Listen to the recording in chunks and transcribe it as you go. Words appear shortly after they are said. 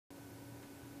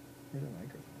Where's the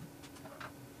microphone?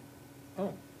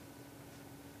 Oh.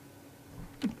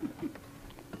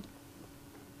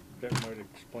 That might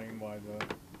explain why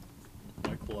the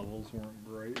mic levels weren't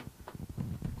great.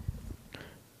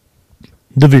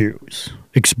 The views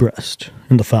expressed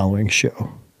in the following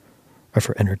show are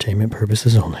for entertainment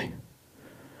purposes only.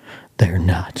 They are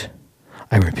not,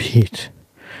 I repeat,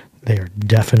 they are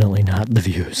definitely not the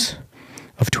views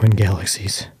of Twin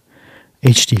Galaxies,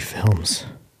 HD Films,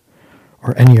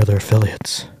 or any other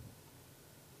affiliates.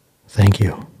 Thank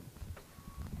you.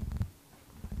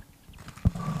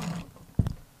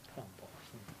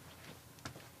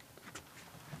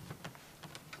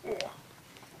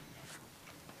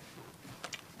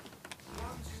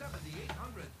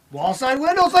 Wallside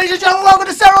Windows, ladies and gentlemen, welcome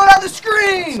to Settle It on the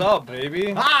Screen! What's up,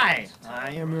 baby? Hi,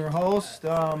 I am your host,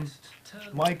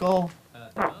 Michael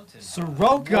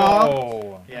Soroka.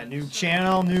 Whoa. Yeah, new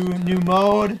channel, new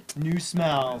mode, new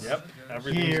smells. Yep,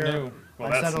 everything's Here, new. Well,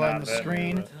 I that's settle not on the that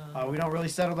screen. new, We don't really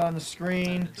settle on the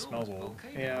screen. but it smells old.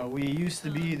 Yeah, we used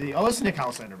to be the. Oh, this is Nick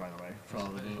Houselander, by the way, for all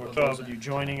of you, What's those up? of you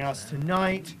joining us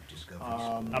tonight.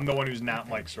 I'm the one who's not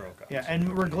Mike Soroka. Yeah,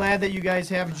 and we're glad that you guys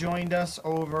have joined us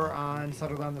over on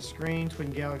Settled on the Screen, Twin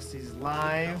Galaxies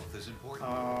Live.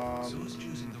 I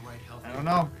don't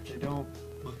know.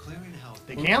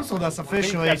 They canceled us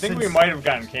officially. I think we since- might have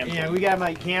gotten canceled. Yeah, we got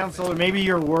Mike canceled. Maybe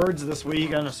your words this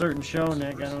week on a certain show,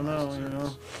 Nick. I don't know. You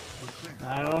know.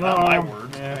 I don't know. Not my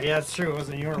words. Yeah, it's true. It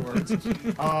wasn't your words.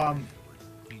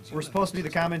 We're supposed to be the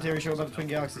commentary show about the Twin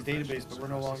Galaxies database, but we're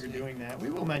no longer doing that. We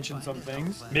will mention some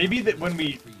things. Maybe that when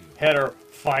we had our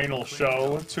final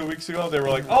show 2 weeks ago, they were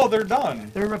like, "Oh, they're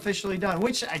done." They're officially done,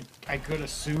 which I could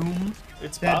assume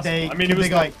It's that possible. they. I mean, it was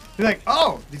they're like,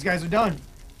 oh, these guys are done,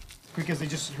 because they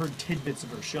just heard tidbits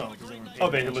of our show. 'Cause they weren't paying Oh,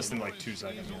 they had attention. listened like 2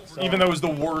 seconds. So- Even though it was the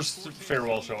worst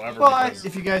farewell show ever. But because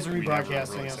if you guys are we never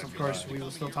rebroadcasting really us, said of course, goodbye. we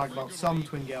will still talk about some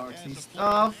Twin Galaxy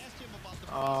stuff.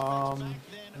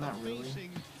 Not really.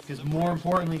 Because more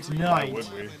importantly Why tonight,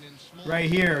 would we? right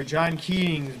here, John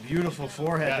Keating's beautiful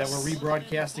forehead Yes. that we're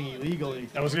rebroadcasting illegally.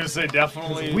 I was gonna say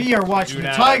definitely. We are watching do the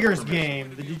not Tigers have permission.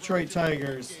 game, the Detroit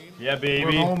Tigers. Yeah, We're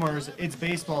baby. homers. It's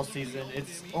baseball season.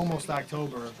 It's almost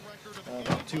October.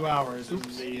 About 2 hours. And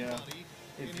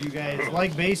if you guys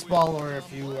like baseball, or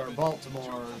if you are a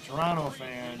Baltimore or Toronto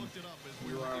fan,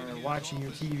 you are watching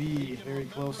your TV very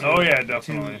closely. Oh, yeah, To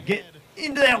definitely. get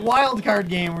into that wild card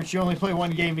game, which you only play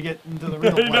one game to get into the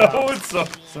real I know playoffs. it's so.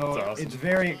 So it's awesome. it's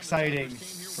very exciting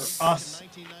for us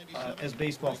as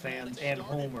baseball fans and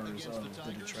homers of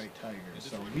the Detroit Tigers.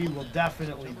 So we will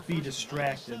definitely be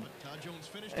distracted.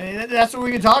 And that's what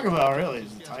we can talk about, really,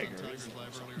 is the Tigers.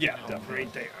 Yeah, How definitely.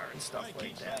 great they are and stuff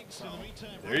like that. So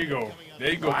There you go.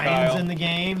 There you go, Lions Kyle. in the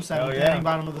game, seventh Hell yeah. inning,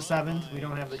 bottom of the seventh. We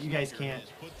don't have the. You guys can't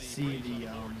see the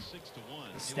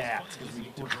stats because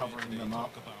we're covering them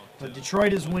up. But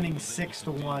Detroit is winning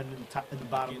 6-1 in the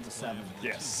bottom of the seventh.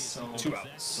 Yes. So 2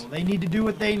 outs. So they need to do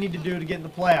what they need to do to get in the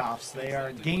playoffs. They are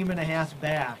a game and a half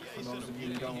back, for those of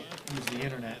you who don't use the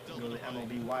internet to go to the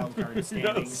MLB wildcard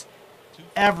standings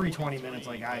every 20 minutes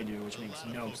like I do, which makes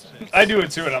no sense. I do it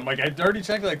too, and I'm like, I already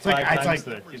checked like It's like, 5 it's times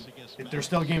like today. if they're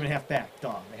still a game and a half back,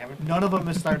 duh. They haven't. None of them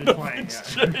have started playing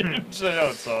yet. I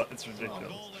know, it's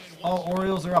ridiculous. All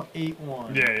Orioles are up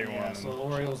 8-1. Yeah, 8-1. So the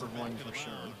Orioles have won for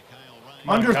sure.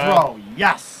 on, Underthrow, Kyle.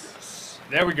 yes.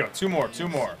 There we go. 2 more. 2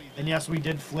 more. And yes, we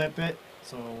did flip it.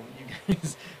 So you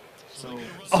guys. So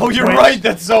Oh, you're Twitch- right.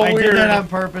 That's so I weird. did that on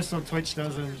purpose so Twitch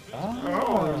doesn't.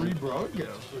 Oh.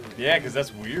 rebroadcast. Yeah, because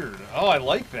that's weird. Oh, I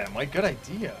like that. Mike, good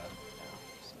idea.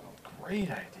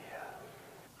 Great idea.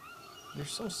 You're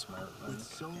so smart. man. With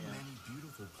so many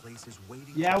beautiful places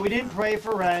waiting. Yeah, we didn't pray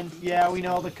for rent. Yeah, we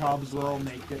know the Cubs will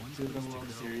make it to the World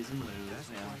Series and lose.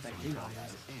 Yeah, I think we know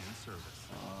that.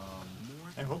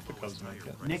 I hope the Cubs make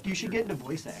it. Nick, you should get into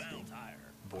voice acting.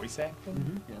 Voice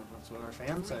acting? Yeah, that's what our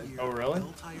fans said. Oh, really?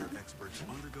 Tire experts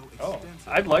undergo Oh, extensive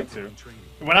I'd like to. training.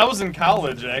 When I was in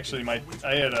college, actually, I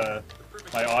had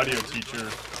my audio teacher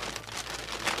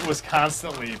was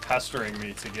constantly pestering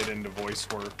me to get into voice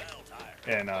work,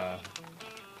 and I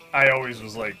always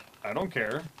was like, I don't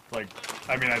care. Like,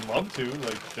 I mean, I'd love to.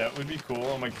 Like, that would be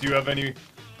cool. I'm like, do you have any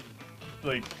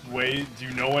like way? Do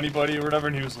you know anybody or whatever?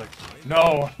 And he was like,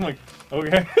 no. I'm like,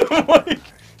 okay. Like,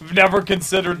 I've never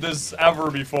considered this ever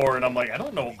before, and I'm like, I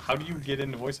don't know. How do you get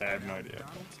into voice? I have no idea.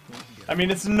 I mean,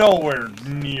 it's nowhere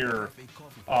near.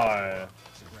 Oh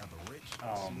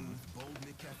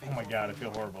my god, I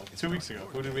feel horrible. 2 weeks ago,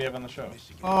 who did we have on the show?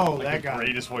 Oh, Like that the guy.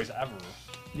 greatest voice ever.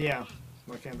 Yeah.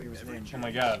 I can't think of his name. Oh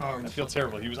my god, Oh. I feel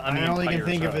terrible. He was on the I only entire can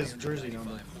think show. of his jersey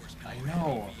number. I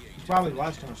know. He's probably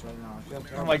watching us right now. I feel Oh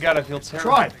terrible. my god, I feel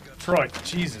terrible. Troy. Troy.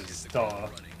 Jesus, duh.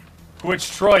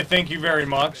 Which, Troy, thank you very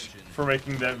much for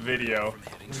making that video.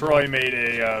 Troy made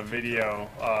a video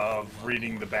of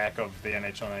reading the back of the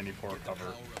NHL '94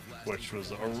 cover, which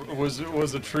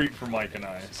was a treat for Mike and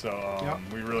I. So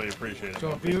we really appreciate it.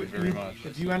 So Thank you very much.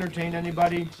 if you entertained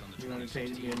anybody, you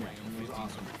entertained me and Nick. It was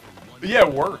awesome. But yeah,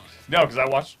 it worked. No, because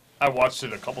I watched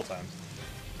it a couple times.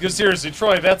 Because seriously,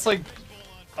 Troy, that's like,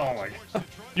 oh my god,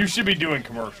 you should be doing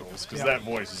commercials because that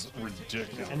voice is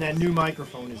ridiculous. And that new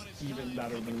microphone is even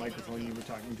better than the microphone you were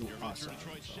talking to us on.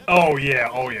 So. Oh yeah,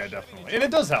 definitely. And it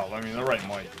does help. I mean, the right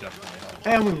mic definitely helps.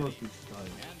 And we worked through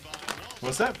Skype.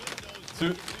 What's that?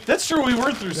 That's true. We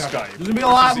were through Yeah. Skype. There's gonna be a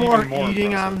which lot is more even more eating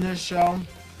impressive. on this show.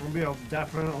 There'll be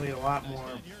definitely a lot more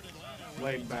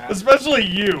laid back. Especially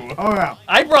you. Oh yeah.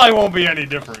 I probably won't be any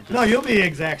different. 'Cause No, you'll be the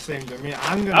exact same. I mean,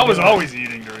 I'm gonna. I was do it. always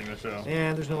eating during the show.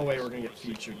 And there's no way we're gonna get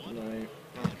featured tonight.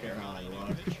 I don't care how I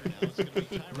look.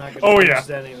 I'm not gonna Oh, post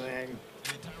yeah. anything.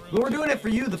 But we're doing it for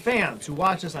you, the fans, who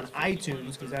watch us on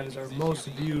iTunes, because that is our most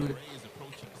viewed.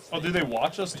 Oh, did they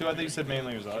watch us too? I think you said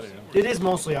mainly it was audio. It is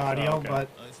mostly audio, Oh, okay. but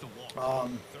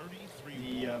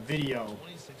the video,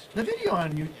 the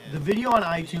video on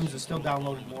iTunes is still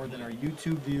downloaded more than our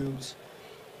YouTube views,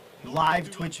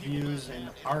 live Twitch views, and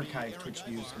archive Twitch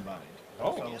views combined.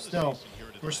 Oh. So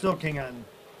we're still king on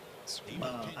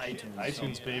iTunes.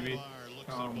 iTunes, baby.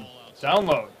 So,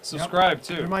 Download. Subscribe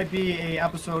there too. might be a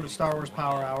episode of Star Wars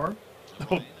Power Hour.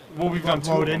 Well, we've done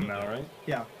 2 of Uploaded. them now, right?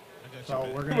 Yeah. So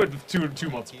we're We gonna. went 2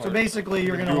 months apart. So basically,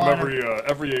 you're we gonna do them want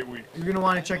every 8 weeks. you're gonna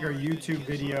want to check our YouTube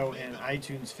video and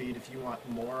iTunes feed if you want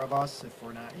more of us. If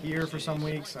we're not here for some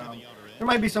weeks, there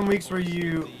might be some weeks where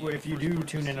if you do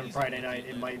tune in on Friday night,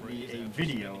 it might be a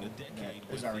video that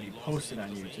is already posted on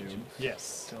YouTube. Yes.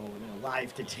 So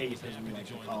live to tape, as we like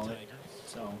to call it.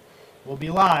 So we'll be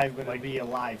live, but it'll be a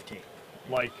live tape.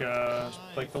 Like the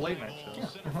late night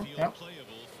shows. Yep.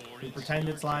 We pretend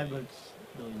it's live, but it's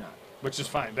really not. Which is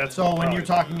fine. That's So when probably- you're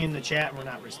talking in the chat and we're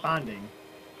not responding,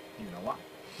 you know why.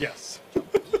 Yes.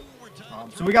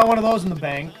 So we got one of those in the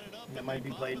bank that might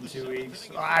be played in 2 weeks.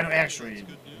 I don't actually.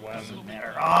 Doesn't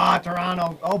matter.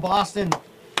 Toronto. Oh, Boston.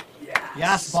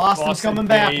 Yes, Boston's Boston, coming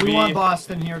back. baby. We want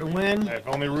Boston here to win. I've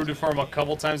only rooted for them a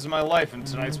couple times in my life, and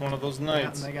tonight's one of those Yeah, and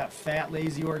nights. they got fat,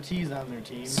 lazy Ortiz on their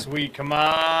team. Sweet, come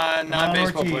on,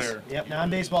 non-baseball Ortiz. player. Yep,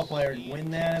 non-baseball player.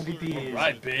 Win that MVP.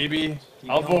 Right, baby. Keep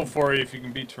I'll going. vote for you if you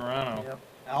can beat Toronto. Yep.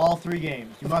 All 3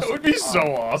 games. You must. That would be so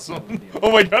awesome.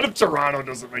 Oh my god, if Toronto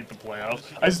doesn't make the playoffs,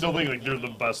 I still think like they're the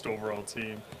best overall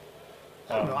team.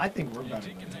 I don't know. I think we're better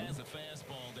than them.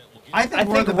 I think I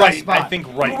we're think the right- best spot. I think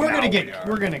right we're now gonna we get. are.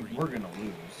 We're gonna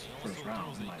lose first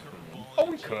round, in my opinion. Oh,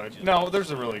 we could. No,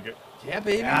 there's a really good. Yeah,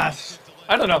 baby. Yes.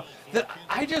 I don't know.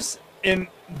 And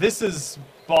this is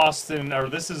Boston, or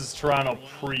this is Toronto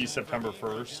pre-September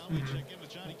 1st.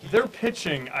 Their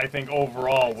pitching, I think,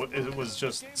 overall, it was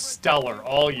just stellar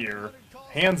all year.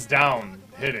 Hands down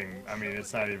hitting. I mean,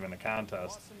 it's not even a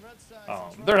contest.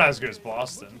 They're not as good as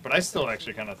Boston, but I still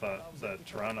actually kind of thought that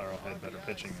Toronto had better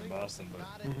pitching than Boston.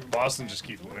 But Boston just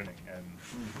keeps winning, and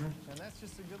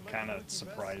kind of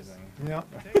surprising. Yep.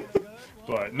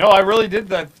 But no, I really did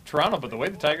that Toronto. But the way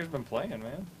the Tigers been playing,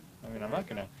 man. I mean,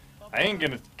 I ain't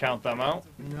gonna count them out.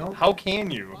 No. How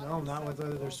can you? No, not with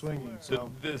they're swinging. So.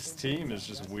 This team is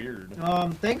just weird.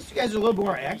 Thanks, you guys are a little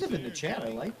more active in the chat. I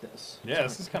like this. Yeah,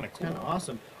 this is kind of cool. Kind of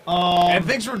awesome. And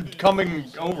thanks for coming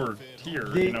over here.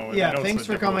 You know, I know it's thanks a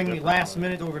for little coming different, last but-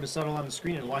 minute over to settle on the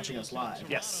screen and watching us live.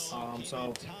 Yes.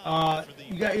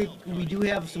 We do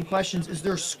have some questions. Is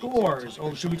there scores?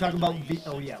 Or should we talk about?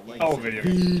 Video.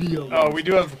 Video. Oh, we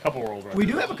do have a couple world records. We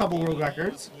do have a couple world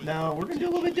records. Now we're gonna do a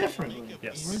little bit different.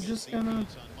 Yes. We're just gonna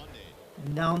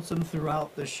announce them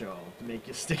throughout the show to make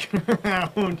you stick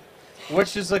around.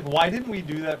 Which is like, why didn't we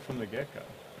do that from the get-go?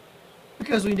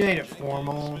 Because we made it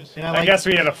formal, and I guess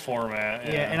we had a format.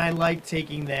 Yeah, and I like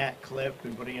taking that clip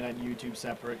and putting it on YouTube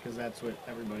separate because that's what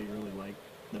everybody really liked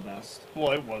the best.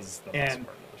 Well, it was the best And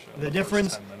part of the show. the first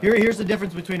difference 10 minutes. here's the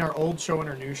difference between our old show and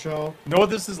our new show. Know what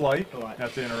this is like? What?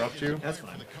 Not to interrupt you. That's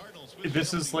fine.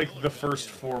 This is like the first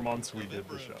 4 months we did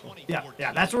the show. Yeah,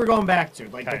 that's what we're going back to.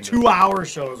 Like Kind the of. 2-hour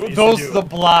shows. We used Those to do. the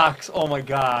blocks. Oh my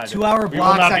god. 2-hour We will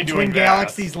blocks not be on doing Twin that.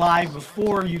 Galaxies Live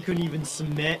before you couldn't even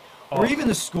submit. Or Oh. even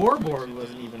the scoreboard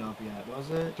wasn't even up yet, was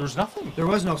it? There's nothing. There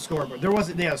was no scoreboard. There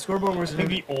wasn't. Yeah, the scoreboard was. I think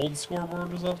the old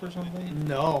scoreboard was up or something.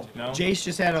 No. No? Jace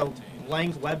just had a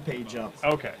blank web page up.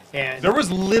 Okay. And There was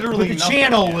literally but the nothing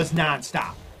channel yet. was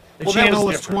nonstop. The Well, that channel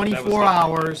was was different. That was 24 different.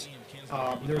 hours.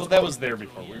 Well, that was there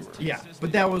before we were. Yeah,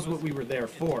 but that was what we were there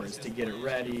for, is to get it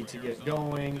ready, to get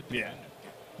going. Yeah.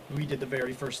 We did the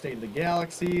very first State of the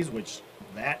Galaxies, which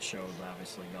that show's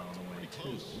obviously gone away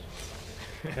too.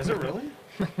 Is it really?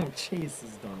 Chase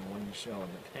has done one show in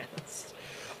the past.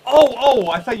 Oh!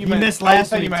 I thought you He meant missed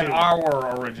last I thought you week, meant too.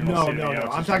 our original No, State of the no. Galaxy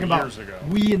I'm from talking about years ago.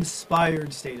 we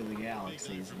inspired State of the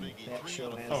Galaxies, and that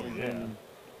show hasn't Oh, yeah. been.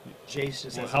 Jace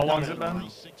just Well, hasn't how done long's it it in a been?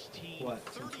 while.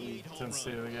 What? Since we, Since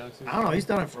State of the Galaxy? I don't know. He's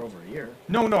done it for over a year.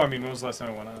 No, I mean, when was the last time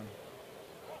it went on?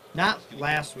 Not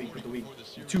last week, but the week,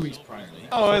 2 weeks prior.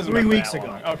 Oh, it So hasn't 3 been weeks that ago.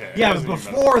 long. Okay, it Yeah, it was hasn't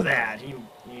even before been- that.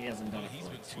 He hasn't done it for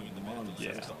like 2 months. Yeah.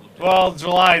 Or something. Well,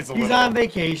 July's a He's little... on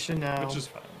vacation now. Which is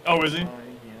fine. Oh, is he? Fine,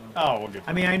 yeah. Oh, well, good.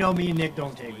 I mean, I know me and Nick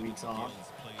don't take weeks off,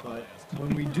 but when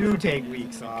we do take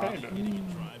weeks off, Kinda.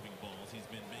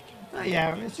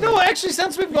 yeah, it's No, right. actually,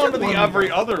 since we've gone to took the one every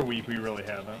week. other week, we really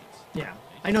haven't. Yeah,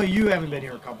 I know you haven't been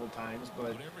here a couple times,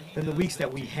 but then the weeks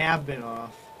that we have been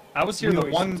off, I was here We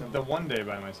the always one day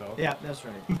by myself. yeah, that's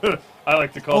right. I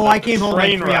like to call Oh, that I the came home like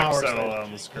train 3 wreck hours settle later.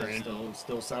 on the screen.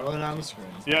 Still settling on the screen.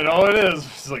 Yeah, no, it is.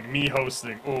 It's like me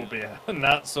hosting. Oh, yeah,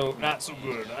 not so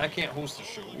good. I can't host a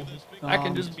show. I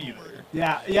can just be there.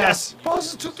 Yeah, Yes,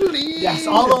 positively. Yes,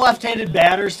 all the left-handed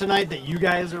batters tonight that you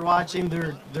guys are watching,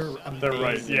 they're amazing. They're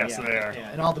right. Yes, yeah, they are. Yeah,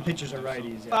 and all the pitchers are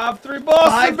righties. Yeah. 5-3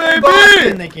 Boston, 5-3 baby.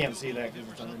 Boston. They can't see that because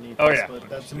it's underneath Oh us, yeah, but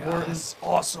that's important. Yes,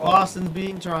 awesome. Boston's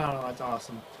beating Toronto. That's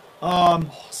awesome.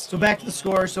 So back to the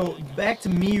score. So back to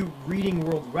me reading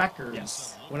world records.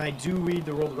 Yes. When I do read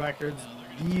the world records,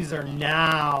 these are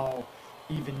now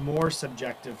even more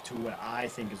subjective to what I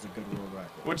think is a good world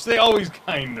record. Which they always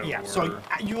kind of Yeah. were. So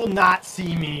you will not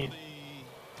see me.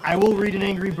 I will read an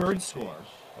Angry Birds score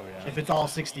oh yeah. if it's all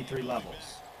 63 levels.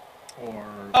 Or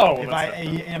Oh, if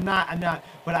that's I'm not,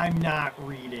 but I'm not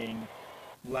reading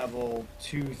level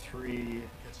 2-3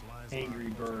 Angry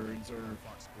Birds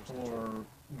or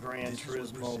Gran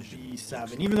Turismo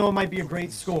B7, even though it might be a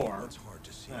great score.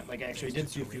 Like I actually did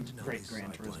see a few great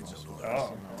Gran Turismo scores.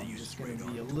 Oh. I'm just going to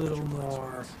be a little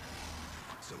more.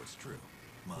 So it's true.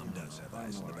 Mom does have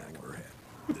eyes in the back of her head.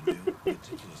 The new,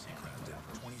 meticulously crafted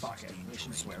Fuck it, we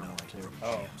should swear more too.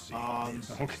 Oh.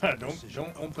 Oh god,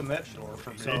 don't open that door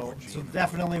for me. So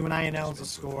definitely when I announce a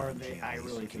score, I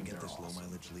really think they're this low awesome.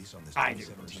 mileage lease on this I do.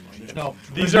 27 There's no,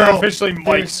 These there's are no- officially Mike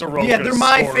there's- Soroka's Yeah, they're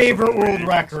my scores of favorite the world week.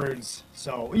 records.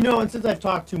 So and since I've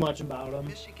talked too much about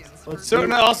them, let's So do-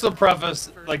 and I also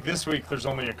preface, like this week, there's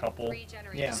only a couple.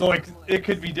 Yeah. So like it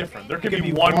could be different. There could could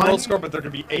be be one one, world score, but there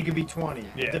could be it 8. could be 20.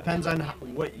 Yeah. It depends on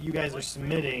what you guys are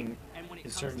submitting in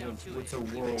terms of what's a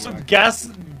world So record.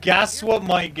 guess what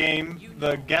Mike game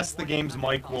guess the games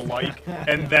Mike will like,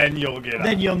 and then you'll get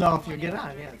Then on. you'll know if you get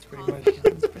on. Yeah, it's pretty much.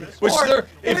 It's pretty, Which or there-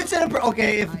 if it's in a,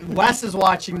 okay, if Wes is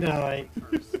watching tonight,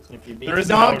 if you beat There the is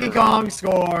an Donkey outer Kong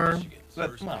score,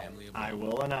 But, well, I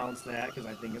will announce that because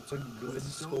I think it's a good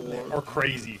score. or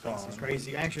crazy fun. It's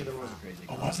crazy. Actually, there was a crazy.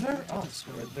 Oh, was there? Oh,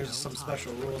 There's some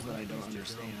special rules that I don't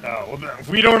understand. well, then, if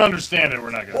we don't understand it,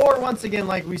 we're not gonna. Or once again,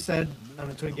 like we said on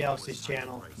the Twin Galaxies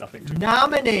channel, Nothing to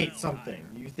nominate something.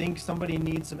 You think somebody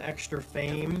needs some extra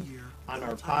fame on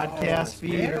our podcast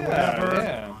feed or whatever?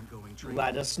 Yeah.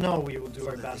 Let us know. We will do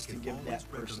our best to give that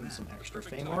person some extra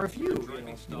fame. Or if you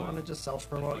want to just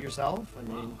self-promote yourself, I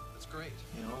mean, That's great.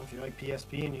 if you like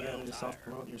PSP and you got to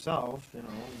self-promote yourself,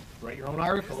 write your own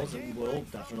articles, and we'll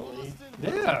definitely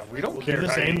Yeah, we don't we'll care do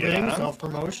the how you same get thing. on.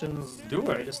 Self-promotion is Do the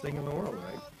it. greatest thing in the world,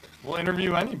 right? We'll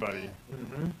interview anybody.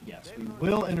 Yes, we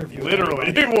will interview. Literally,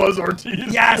 everybody. it was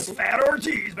Ortiz. Yes, Fat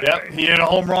Ortiz, baby. Yep, he hit a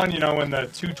home run, in the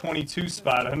 222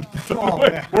 spot, Oh,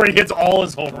 yeah. where he hits all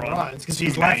his home runs. runs, 'cause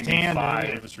he's left-handed. 295.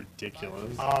 It was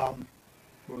ridiculous.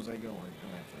 Where was I going?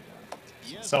 Oh,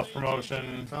 I forgot.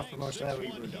 Self-promotion. Self-promotion. That we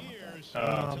were done with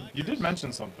that. You did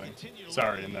mention something.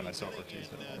 Sorry, and then I saw Ortiz.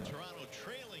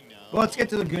 Well, let's get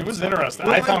to the good. It was stuff. interesting.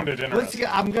 I found it let's interesting.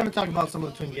 get- I'm going to talk about some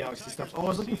of the Twin Galaxy stuff. Oh, I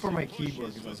was looking for my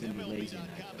keyboard because I was going to be lazy. And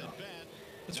I forgot.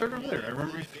 It's right over there. I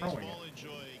remember you throwing it.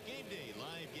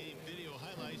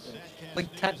 Like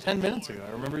 10 minutes ago,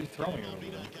 I remember you throwing it over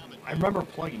there. I remember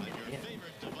plugging it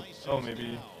in. Oh,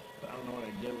 maybe. I don't know what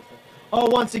I did with it. Oh,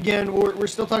 once again, we're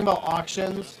still talking about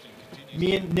auctions.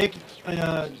 Me and Nick,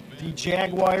 the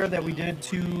Jaguar that we did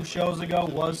 2 shows ago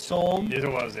was sold. Yes,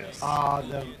 it was, yes.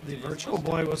 The Virtual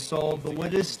Boy was sold, but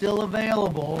what is still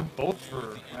available? Both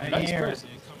for Right nice here. prices.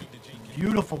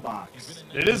 Beautiful box.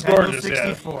 It is Nintendo gorgeous,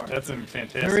 64. yeah. That's in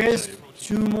fantastic There is shape.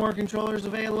 2 more controllers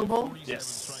available.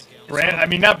 Yes.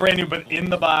 Not brand new, but in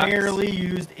the box. Barely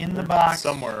used in the box.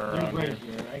 Somewhere They're around right here.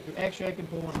 here. I could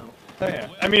pull one out. Oh, yeah.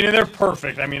 And they're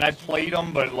perfect. I played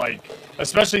them, but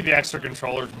especially the extra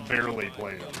controllers, barely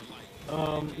played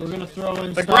them. We're gonna throw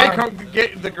in The great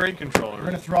We're controller.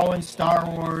 gonna throw in Star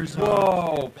Wars.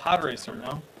 Whoa, Pod Racer.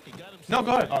 No,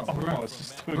 go ahead. we're it's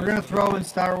just doing We're gonna throw in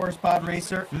Star Wars Pod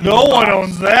Racer. No one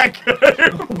owns that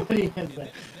game. Nobody has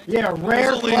that. Yeah,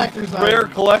 rare Only collector's rare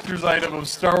item. collector's item of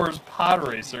Star Wars Pod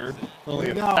Racer. Only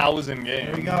There you go. 1,000 games.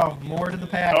 There you go. More to the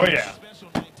package. Oh yeah.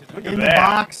 Look at In the that.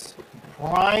 box,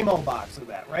 Primo box of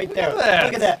that right there. at that.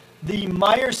 Look at that. The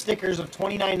Meyer stickers of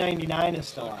 $29.99 is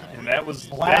still on it. And that was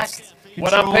Black that's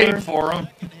what I controller. paid for them.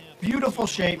 Beautiful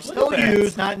shape, still at that.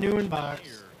 used, not new in box.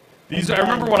 These I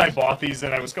remember when I bought these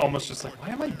and I was almost just like, why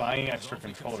am I buying extra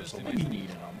controllers? So much? You needed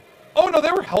them. Oh no,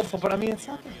 they were helpful, but I mean it's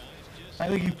not. I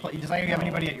think you play. Just like you have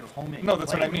anybody at your home. that No, you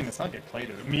that's play what I with. mean. It's not like I played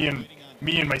it.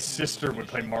 Me and my sister would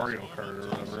play Mario Kart or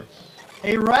whatever.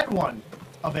 A red one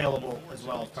available as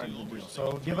well as part of the deal.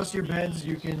 So give us your bids.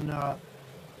 You can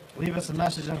leave us a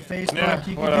message on Facebook. Yeah, you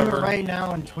can do whatever. it right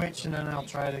now on Twitch, and then I'll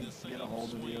try to get a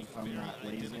hold of you if I'm not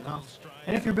lazy enough.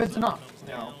 And if your bid's enough,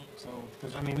 you know. So,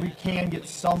 because I mean, we can get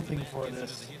something for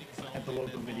this at the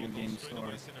local video game store.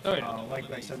 Oh, yeah.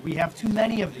 Like I said, we have too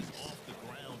many of these.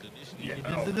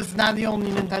 Yeah. This is not the only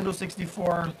Nintendo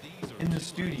 64 in the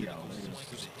studio.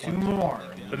 There's two more.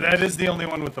 But that is the only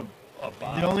one with a box.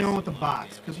 The only one with the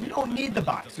box, because we don't need the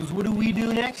box. Because what do we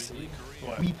do next?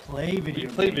 What? We play video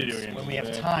games. play video games, when we have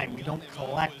yeah. time. We don't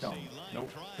collect them. Nope.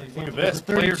 For Look example, at this. there's a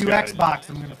Player's 32X guide. box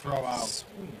I'm going to throw out.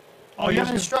 Oh, you have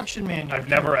an instruction manual. I've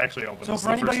never actually opened So this.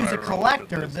 for It's the anybody first who's a time I ever opened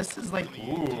collector, this. this is like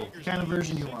Ooh. the kind of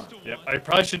version you want. Yep. I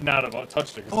probably should not have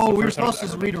touched it. 'cause Oh, it's the we were first time supposed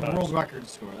it's to ever read a been world touched. record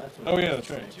score. That's what Oh yeah, that's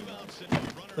right.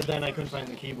 But then I couldn't find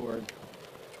the keyboard.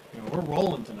 You know, we're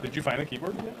rolling tonight. Did you find the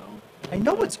keyboard? No. I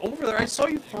know it's over there. I saw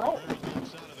you throw it.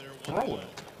 Throw it.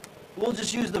 We'll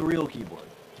just use the real keyboard.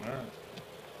 Alright.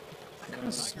 I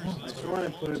swear I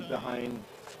put it behind.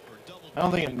 I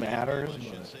don't think it matters.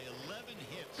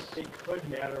 But it could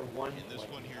matter one point.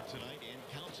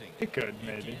 It could,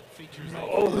 maybe.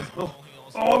 Oh,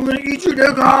 I'm gonna eat you,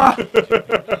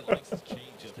 nigga!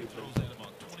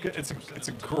 It's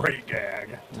a great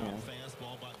gag.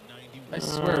 I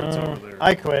swear it's over there.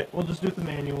 I quit. We'll just do it the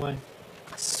manual way.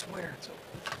 I swear it's over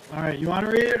All right, you want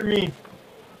to read it or me?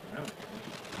 there.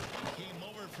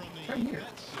 Right here.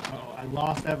 Oh, I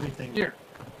lost everything. Here.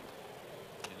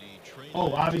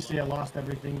 Oh, obviously I lost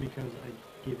everything because I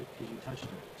gave it because you touched it.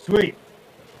 Sweet.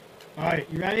 All right,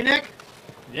 you ready, Nick?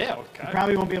 Yeah, You okay.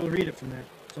 probably won't be able to read it from there,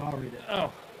 so I'll read it.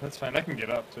 Oh, that's fine. I can get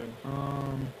up too.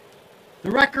 The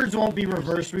records won't be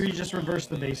reversed. We just reverse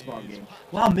the baseball game.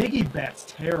 Wow, Miggy Bat's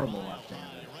terrible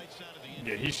left-handed.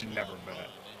 Yeah, he should never bet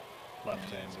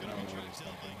left-handed. I don't know what he's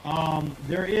thinking.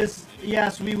 There is,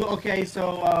 yes, we will. Okay,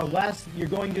 so Wes, you're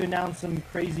going to announce some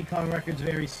Crazy Kong records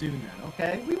very soon then,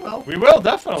 okay? We will. We will,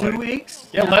 definitely. 2 weeks.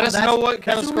 Yeah, You let us that's- know what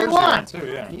kind of that's what scores we you want, want.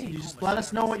 too, yeah. You just let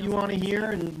us know what you want to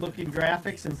hear and look at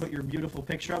graphics and put your beautiful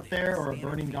picture up there or a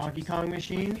burning Donkey Kong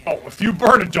machine. Oh, if you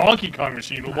burn a Donkey Kong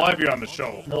machine, we'll have you on the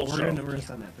show. No, Whole we're show. gonna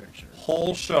send that picture.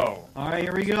 Whole show. All right,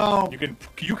 here we go.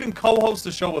 You can co-host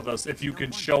the show with us if you can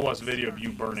show us video of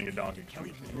you burning a Donkey Kong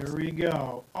machine. Here we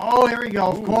go. Oh, here we go.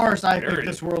 Of course, I very- picked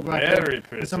this world very record.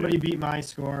 pretty. Somebody beat my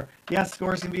score. Yes,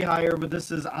 scores can be higher, but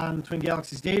this is on Twin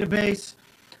Galaxies database.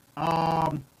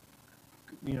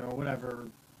 You know, whatever,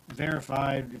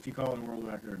 verified if you call it a world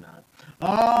record or not.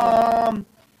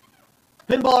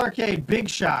 Pinball Arcade, Big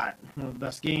Shot, one of the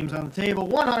best games on the table.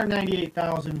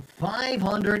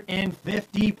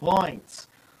 198,550 points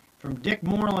from Dick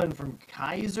Moreland from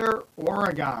Kaiser,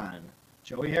 Oregon.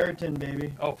 Joey Harrington,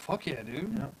 baby. Oh, fuck yeah,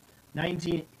 dude. Yep.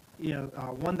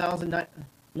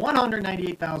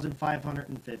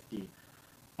 198,550.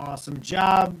 Awesome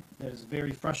job. That is a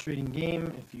very frustrating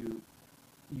game if you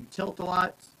tilt a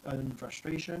lot in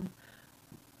frustration.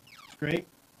 It's great.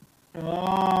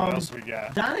 What else we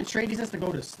got? Don Atreides has to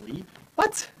go to sleep.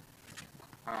 What?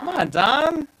 Come on,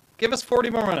 Don. Give us 40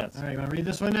 more minutes. All right, you want to read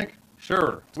this one, Nick?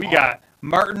 Sure. We got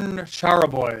Martin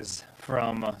Charaboys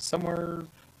from somewhere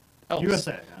else.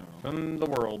 USA. I don't know. From the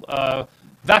world.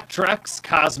 Vectrex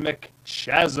Cosmic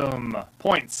Chasm.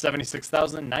 Points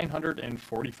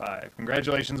 76,945.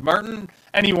 Congratulations, Martin.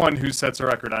 Anyone who sets a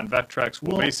record on Vectrex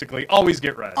will Will basically always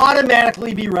get read.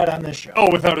 Automatically be read on this show.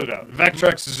 Oh, without a doubt.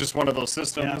 Vectrex is just one of those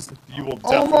systems you will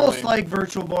definitely... Almost like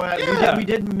Virtual Boy. Yeah. We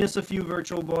did miss a few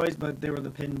Virtual Boys, but they were the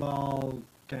pinball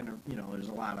kind of, you know, there's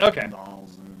a lot of Okay.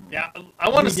 pinballs. And, Yeah, I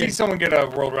want We to see did. someone get a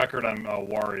world record on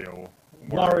Wario.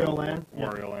 Wario Land.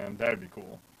 Wario Land. That'd be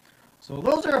cool. So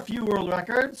those are a few world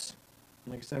records.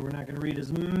 Like I said, we're not going to read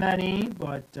as many,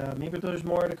 but maybe there's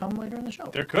more to come later in the show.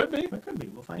 There could be. There could be.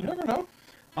 We'll find You out. never know.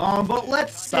 But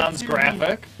let's Sounds get to the-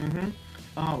 graphic.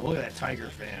 Oh, look at that Tiger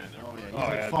fan. Oh, yeah. He's Oh,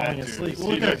 like yeah, falling that dude. asleep. He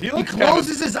Look does- at he he looks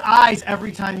closes his eyes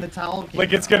every time the towel came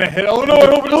Like it's out. gonna hit. Oh no! I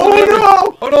hope it doesn't. Oh, hit me.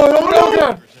 no! Oh no! Oh no! Oh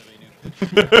god!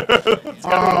 That's kind of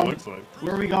what it looks like.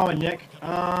 Where are we going, Nick?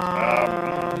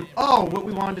 Oh, what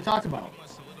we wanted to talk about.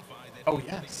 Oh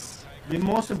yes. the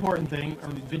most important thing, or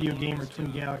video game or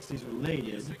Twin Galaxies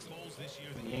related.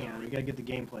 Hang on, we gotta get the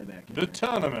gameplay back. In The there.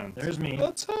 tournament. There's me.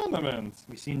 The tournament.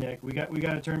 We see Nick. We gotta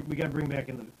bring back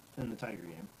in the Tiger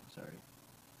game.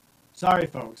 Sorry,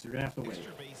 folks. You're gonna have to wait.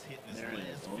 There it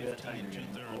is. Look at that Tiger game.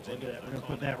 Oh, look at that. We're gonna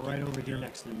put that right over here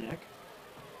next to Nick.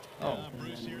 Oh.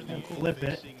 And then flip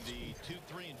it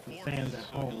for fans at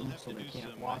home so they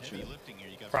can't watch it.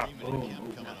 Probably.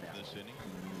 Boom. Not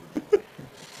that one.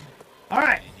 All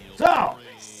right. So,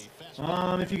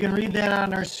 if you can read that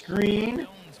on our screen,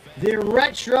 the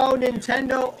Retro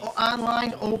Nintendo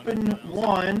Online Open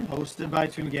 1, hosted by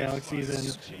Twin Galaxies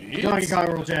and Donkey Kong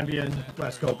World Champion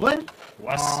Wes Copeland.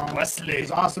 Wesley.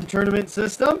 It's an awesome tournament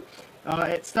system.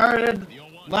 It started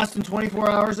less than 24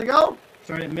 hours ago.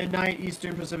 Started at midnight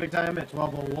Eastern Pacific Time at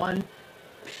 12:01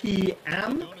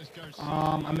 p.m.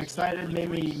 I'm excited.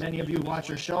 Maybe many of you who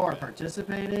watch our show are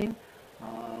participating.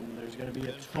 There's going to be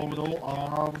a total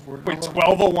of... Wait,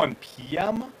 12:01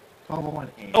 p.m.? 12:01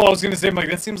 a.m. Oh, I was gonna say, I'm like,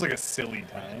 that seems like a silly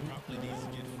time.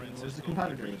 Where's the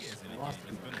competitors? I lost the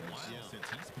competitors.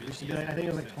 It used to be, I think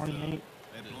it was like 28.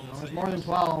 No, it was more than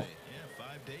 12.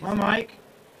 Come on, Mike.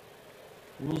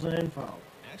 Rules and info.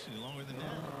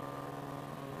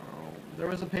 There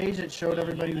was a page that showed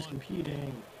everybody who's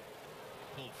competing.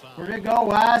 Where'd it go,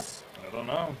 Wes? I don't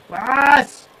know.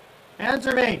 Wes!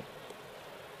 Answer me!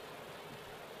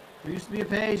 There used to be a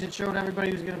page that showed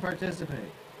everybody who's going to participate.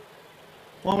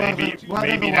 Well, Maybe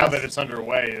nonetheless- now that it's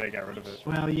underway, they got rid of it.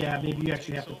 Well, yeah, maybe you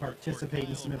actually have to participate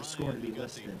and submit a score to be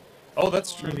listed. Oh,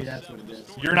 that's true. Maybe that's what it is.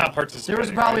 You're not participating. There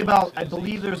was probably right? about, I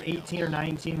believe there was 18 or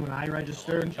 19 when I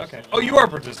registered. Okay. Oh, you are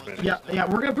participating. Yeah,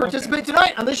 we're going to participate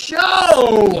tonight on the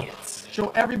show! Show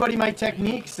everybody my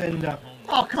techniques and,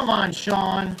 oh, come on,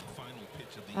 Sean.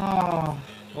 Oh,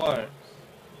 What?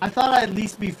 I thought I'd at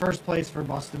least be first place for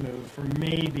Bust a Move for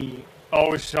maybe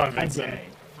Oh, it's Sean a Vincent. day.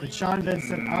 But Sean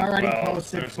Vincent already well,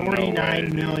 posted there's no way, 49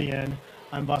 dude. million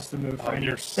on Bust a Move for Oh, any-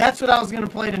 you're That's what I was going to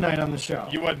play tonight on the show.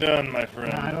 You are done, my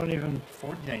friend. I don't even...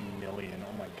 49 million.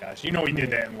 Oh my gosh. You know he did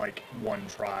that in like one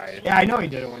try. Yeah, I know he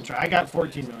did it one try. I got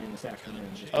 14 million this afternoon.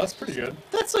 Oh, that's pretty good.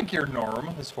 That's like your norm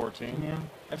is 14. Yeah.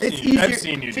 I've It's seen, easier. I've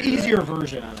seen you it's do an easier that.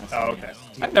 version on this. Oh, okay.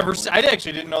 I've never. I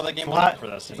actually didn't know that game It's a was lot, up for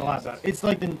this. it's a lot better. It's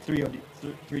like the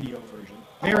 3DO version.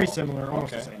 Very Oh, similar,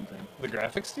 almost okay. the same thing. The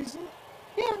graphics decent?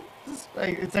 Yeah,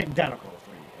 it's identical to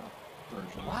 3DO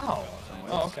version. Wow.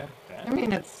 Oh, okay. I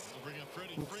mean, it's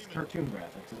cartoon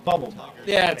graphics. It's bubble pop.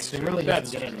 Yeah, it's It true. really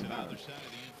That's doesn't get true. any better.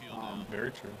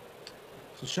 Very true.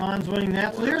 So Sean's winning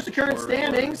that. So here's the current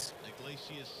standings.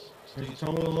 There's a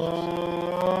total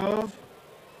of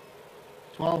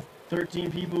 12,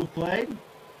 13 people who've played.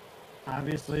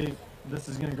 Obviously, this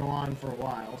is going to go on for a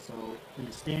while, so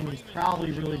the standings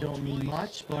probably really don't mean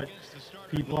much, but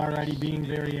people are already being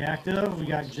very active. We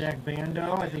got Jack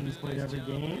Bando. I think he's played every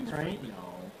game, right? No.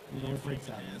 He's only played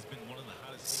 7.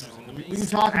 So we can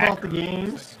talk about the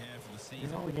games.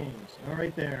 Here's all the games. All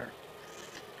right there.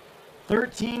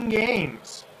 13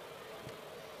 games.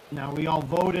 Now we all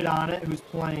voted on it. Who's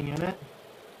playing in it?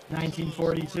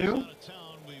 1942.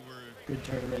 Good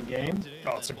tournament game.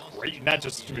 Oh, it's a great, not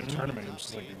just a good tournament, it's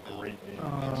just like a great game.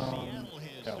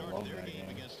 I love that game.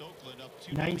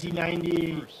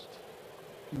 1990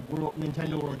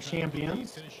 Nintendo World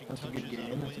Champions. That's a good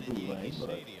game. That's a bootleg, but.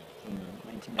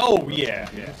 1990 Oh, World yeah,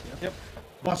 Champions, yeah. Yep.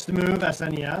 Bust the Move,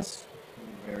 SNES.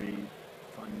 Very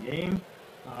fun game.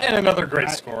 And another great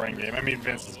scoring game. I mean,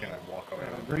 Vince is going to walk away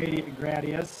with it.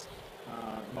 Gradius.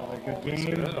 Another good Always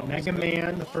game. good, always Mega good.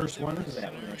 Man, the first one, because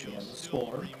that one actually has a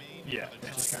score. Yeah,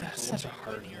 that's such a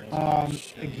hard game.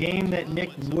 A game that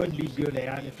Nick would be good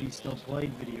at if he still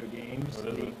played video games. What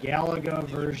is The it? Galaga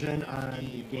version on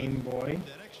the Game Boy.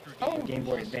 Oh. Game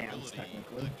Boy Advance,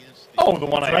 technically. Oh, the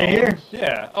one I right own. here.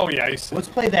 Yeah. Oh, yeah. I used to. Let's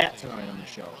play that tonight on the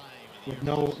show. With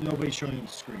nobody showing you the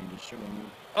screen, just showing you.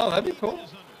 Oh, that'd be cool.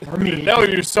 Or me. That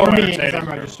would be so or me, 'cause entertaining. I'm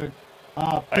registered.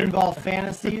 Pinball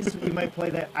Fantasies, we might play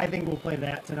that. I think we'll play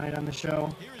that tonight on the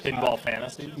show. Pinball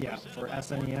Fantasy. Yeah, for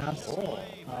SNES. Oh,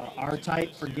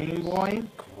 R-Type for Game Boy.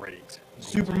 great.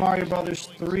 Super Mario Brothers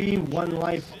 3, One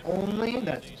Life Only.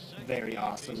 That's very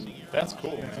awesome. That's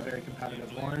cool, That's a man. very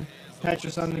competitive one.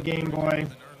 Tetris on the Game Boy.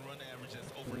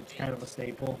 It's kind of a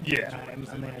staple. Yeah. I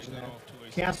imagine that.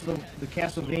 The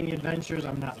Castlevania Adventures,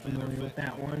 I'm not familiar with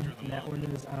that one. That one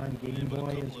is on Game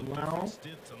Boy as well.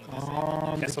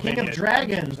 The King of Castlevania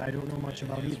Dragons, I don't know much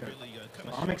about either.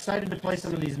 So I'm excited to play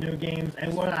some of these new games,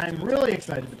 and what I'm really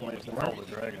excited to play Oh, for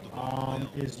the dragon.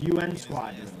 is UN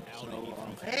Squadron. So,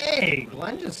 hey,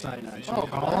 Glenn just signed on. Should we Oh,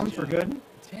 call Glenn. him for good?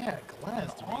 Yeah, Glenn,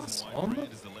 awesome.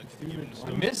 Steven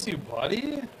Glenn. Miss you,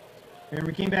 buddy. And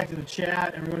we came back to the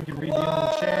chat. Everyone can read the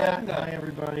old chat. Hi,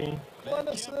 everybody. What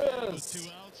is this?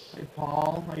 Hey,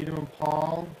 Paul. How you doing,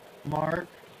 Paul? Mark.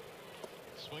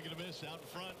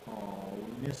 Oh,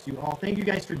 we missed you all. Thank you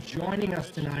guys for joining us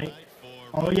tonight.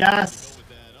 Oh, yes.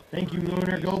 Thank you,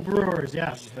 Lunar. Go Brewers.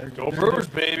 Yes. Go Brewers,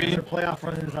 baby. Their playoff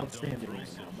run is outstanding right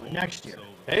now. But next year.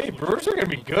 Hey, Brewers are going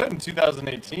to be good in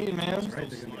 2018, man. That's right.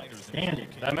 They're going to be outstanding.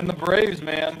 Them and the Braves,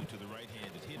 man.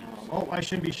 Oh, I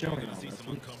shouldn't be showing all this.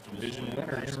 Division I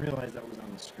winners. didn't realize that was on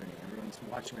the screen. Everyone's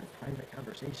watching a private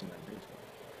conversation on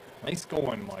Facebook. Nice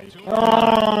going, Mike.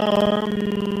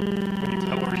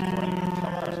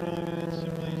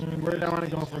 Where did I want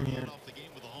to go from here?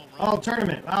 Oh,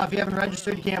 tournament. If you haven't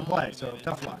registered, you can't play. So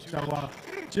tough luck. So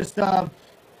just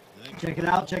check it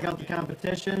out. Check out the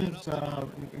competitions.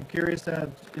 I'm curious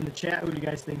in the chat who do you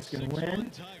guys think is going to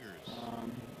win.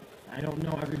 I don't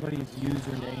know everybody's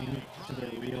username to their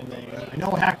real name. I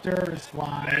know Hector is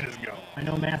fly. That is go. I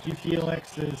know Matthew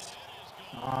Felix is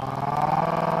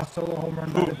solo home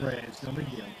run by the Braves. No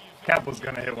big deal. Cap was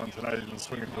going to hit one tonight. He's been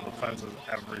swinging for the fences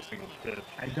every single pitch.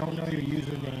 I don't know your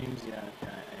usernames yet.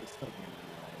 I still can't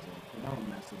memorize it. No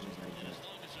messages like this.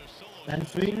 Ben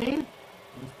Sweetney,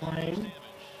 who's playing.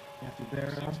 Matthew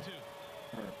Barra,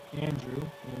 or Andrew,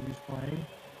 who's playing.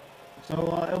 So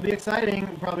it'll be exciting.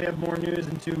 We'll probably have more news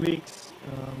in 2 weeks.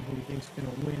 Who we think's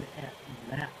going to win at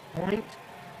that point.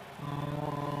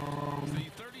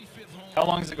 How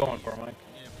long is it going for, Mike?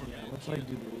 Yeah, let's do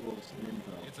the rules and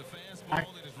info.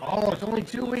 It's only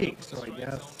 2 weeks, so I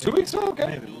guess. 2 weeks? Oh, okay.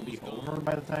 Maybe it'll be over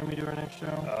by the time we do our next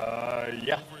show.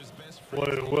 Yeah. Well,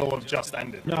 it will have just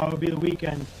ended. No, it'll be the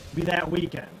weekend. It'll be that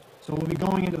weekend. So we'll be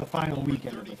going into the final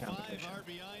weekend of the competition.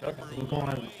 Okay. We'll go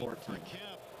on to the 14th.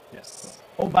 Yes.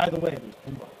 Oh, by the way, there's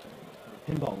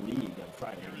pinball league on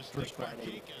Friday. First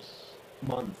Friday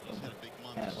month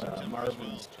at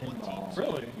Marvin's Pinball.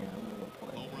 Really? Yeah, we'll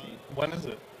play. When is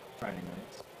it? Friday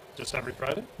nights. Just every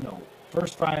Friday? No,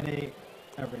 first Friday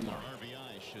every month.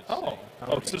 Oh. I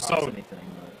Oh, don't think it so. costs anything,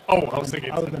 Oh, but I was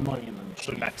thinking other than money in the the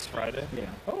machine. next Friday. Yeah.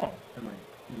 Oh. I might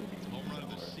maybe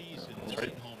That's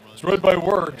right. It's right by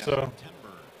work, so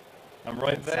I'm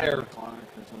right there.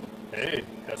 Hey,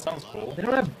 that sounds cool. They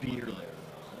don't have beer there.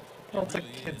 Well, it's a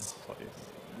kid's place.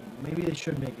 Maybe they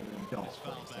should make it an adult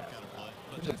place.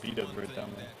 There's a Vita's right down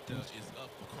there.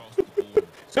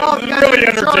 So if This you is guys a really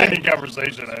are trying, entertaining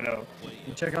conversation, I know.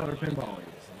 you check out our pinball league.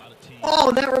 Oh,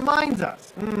 and that reminds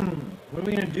us. What are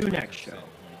we gonna do next show?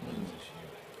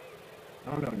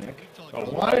 I don't know, Nick. Oh, I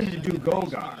wanted to do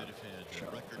Gogar show.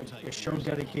 A show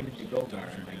dedicated to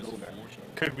Gogar and my Gogar machine.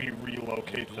 Could we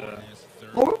relocate the...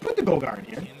 Oh, we'll put the Gogar in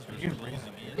here. You can bring it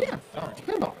Yeah, Oh. it's a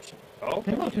pinball machine. Oh,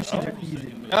 Pinball machines are easy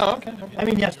to move. Oh, okay. I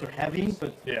mean, yes, they're heavy,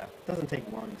 but Yeah. it doesn't take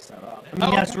long to set up. I Oh,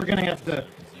 mean, yes, okay. we're gonna have to That'd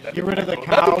get be rid of the cool.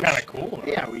 couch. That'd be kind of cool.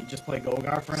 Yeah, we just play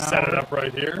Gogar for an hour. Set it up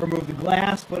right here. Remove the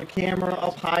glass, put a camera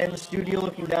up high in the studio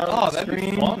looking down Oh, at the that'd be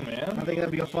screen. fun, I man. think that'd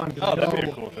be a fun. Oh, that'd be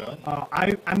a cool show.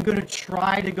 I'm gonna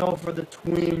try to go for the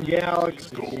Twin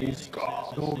Galaxies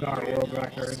Gogar. Gogar world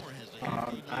record.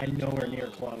 I'm nowhere near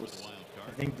close.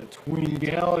 I think the Twin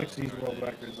Galaxies world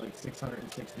record is like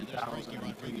 660,000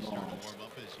 on 3 balls.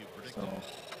 So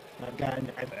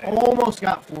I've almost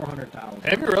got 400,000.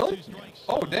 Have you really?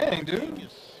 Oh, dang, dude.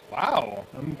 Wow.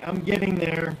 I'm getting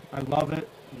there. I love it.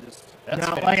 That's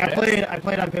Now, like I fantastic.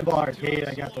 played on Pinball Arcade.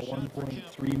 I got to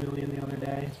 1.3 million the other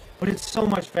day, but it's so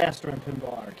much faster on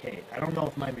Pinball Arcade. I don't know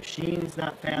if my machine's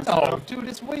not fast No, enough. dude,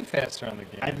 it's way faster on the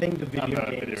game. I think the video On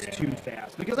the game video is game. too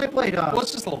fast because I played. Well,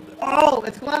 it's just a little bit. Oh,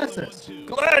 it's Glenesis.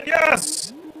 Glad,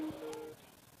 yes!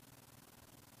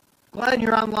 Glenn,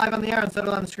 you're on live on the air and set it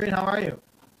on the screen. How are you?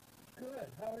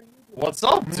 What's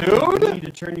up, You dude? need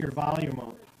to turn your volume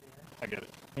up. I get it.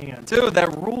 Hang on. Dude,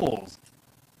 that rules.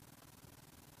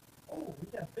 Oh,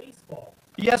 we got baseball.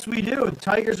 Yes, we do. The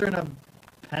Tigers are in a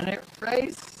pennant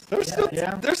race. They're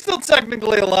still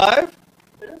technically alive.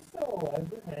 They're still alive.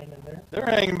 They're hanging there. They're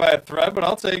hanging by a thread, but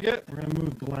I'll take it. We're gonna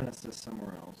move Glenesis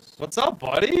somewhere else. What's up,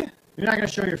 buddy? You're not gonna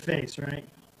show your face, right?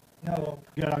 No,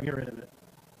 Good. I'll get rid of it.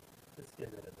 let's get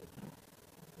rid of it.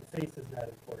 The face is not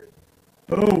important.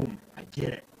 Boom. I get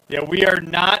it. Yeah, we are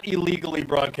not illegally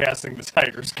broadcasting the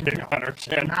Tigers game on our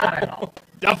channel. Not at all.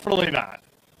 Definitely not.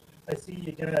 I see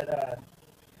you got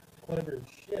clever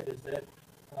shit. Is that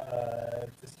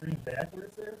the stream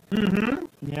backwards there? Mm-hmm.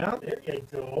 Yeah. There you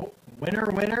go. Winner,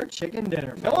 winner, chicken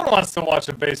dinner. No one wants to watch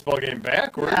a baseball game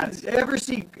backwards. Yeah, ever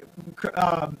see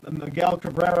Miguel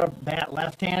Cabrera bat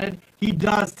left-handed? He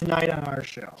does tonight on our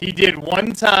show. He did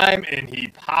one time, and he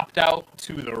popped out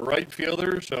to the right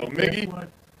fielder. So, Guess Miggy. what?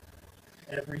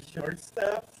 Every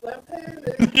shortstop's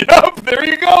left-handed. Yep, there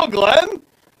you go, Glenn.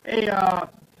 Hey,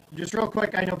 just real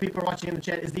quick, I know people are watching in the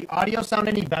chat. Is the audio sound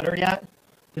any better yet?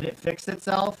 Did it fix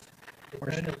itself? It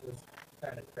kind of was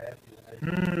kind of crappy.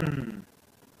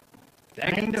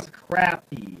 Kind of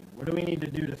crappy. What do we need to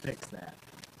do to fix that?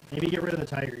 Maybe get rid of the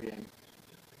Tiger game.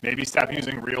 Maybe stop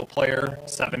using Real Player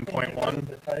The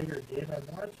 7.1. Tiger game,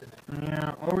 I'm watching it.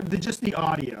 Yeah, or just the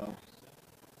audio.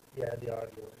 Yeah, the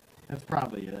audio. That's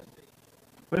probably it.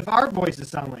 But if our voices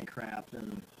sound like crap,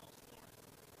 then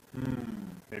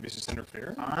Maybe it's just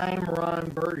interfering. I'm Ron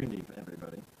Burgundy,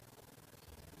 everybody.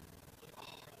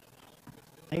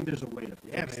 I think there's a way to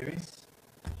fix Yeah, maybe. this.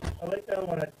 I like how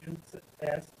when I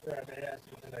asked,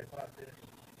 and I popped in.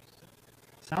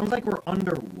 Sounds like we're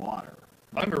underwater.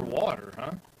 Underwater,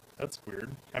 huh? That's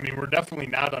weird. I mean, we're definitely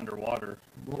not underwater.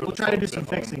 We'll try to do some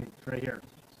fixing right here.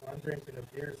 So I'm drinking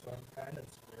a beer, so I'm kind of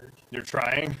scared. You're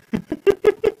trying?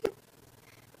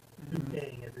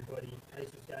 Dang, everybody.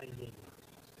 Nicest guy in gaming.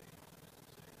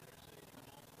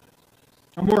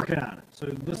 I'm working on it. So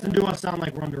listen to us sound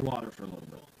like we're underwater for a little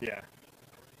bit. Yeah.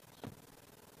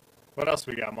 What else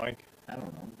we got, Mike? I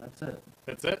don't know. That's it.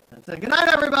 That's it? That's it. Good night,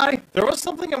 everybody. There was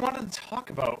something I wanted to talk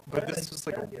about, but Yeah, this was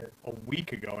like yeah. a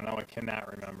week ago, and now I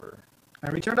cannot remember. All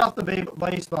right, we turned off the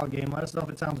baseball game. Let us know if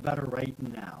it sounds better right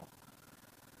now.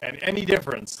 And any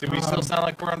difference? Do we still sound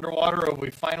like we're underwater, or have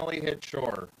we finally hit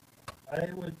shore? I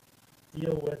would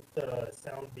deal with the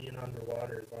sound being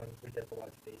underwater as long as we get to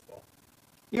watch baseball.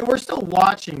 Yeah, we're still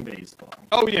watching baseball.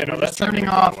 Oh, yeah, no, We're that's just turning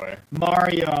not gonna off go away.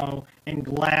 Mario and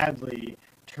gladly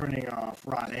turning off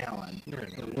Rod Allen, You're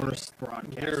an the idiot. worst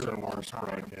broadcaster You're the of all worst time.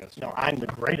 broadcaster. No, I'm the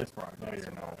greatest No, broadcaster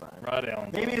you're of all not. time. Rod Allen.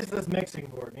 Maybe it's this mixing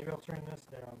board. Maybe I'll turn this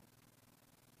down.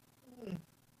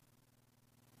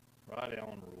 Rod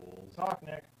Allen rules. Talk,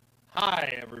 Nick.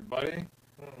 Hi, everybody.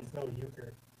 There's no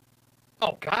euchre.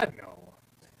 Oh, God, no.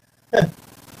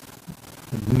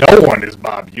 No one is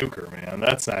Bob Euchre, man.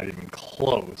 That's not even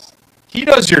close. He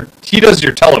does your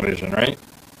television, right?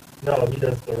 No, he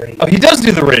does the radio. Oh, he does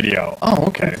do the radio. Oh,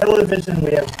 okay. On television,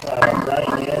 we have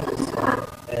Ryan Anderson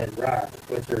and Rock,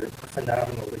 which are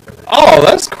phenomenal. Oh,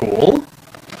 that's cool.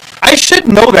 I should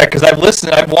know that because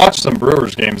I've watched some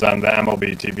Brewers games on the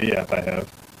MLB TV app I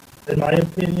have. In my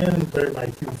opinion, they're my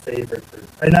two favorite.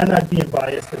 And I'm not being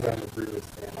biased because I'm a Brewers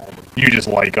fan either. You just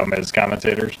like them as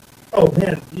commentators? Oh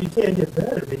man, you can't get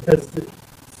better because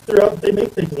they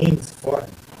make the games fun.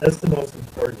 That's the most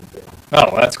important thing.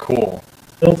 Oh, that's cool.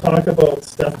 They'll talk about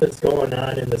stuff that's going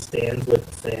on in the stands with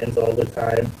the fans all the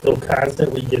time. They'll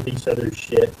constantly give each other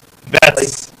shit.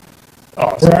 That's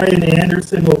awesome. Brian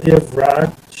Anderson will give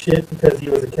Rock shit because he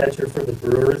was a catcher for the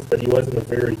Brewers, but he wasn't a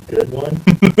very good one.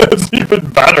 That's even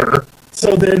better.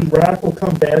 So then Rock will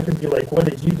come back and be like, what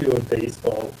did you do in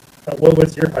baseball? What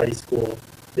was your high school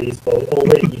baseball? Oh,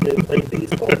 wait, you didn't play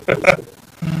baseball in high school.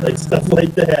 Like, stuff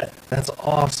like that. That's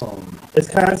awesome. It's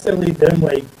constantly them,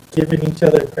 like, giving each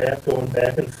other crap, going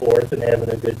back and forth and having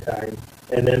a good time.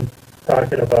 And then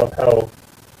talking about how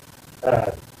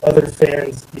other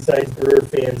fans, besides Brewer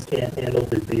fans, can't handle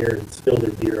their beer and spill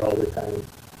their beer all the time.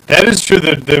 That is true.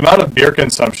 The amount of beer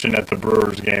consumption at the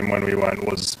Brewers game when we went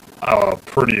was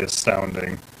pretty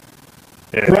astounding.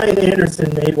 Yeah. Brian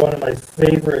Anderson made one of my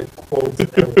favorite quotes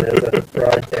ever as a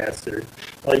broadcaster,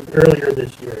 like earlier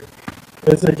this year. It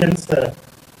was against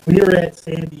we were at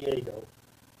San Diego,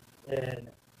 and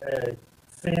a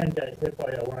fan got hit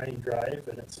by a line drive,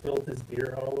 and it spilled his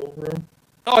beer all over him.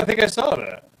 Oh, I think I saw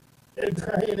that. And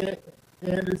Brian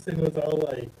Anderson was all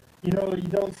like, you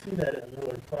don't see that at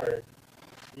Miller Park.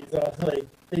 He's all like,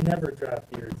 they never drop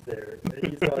beers there. And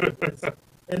he's like,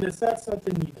 and it's not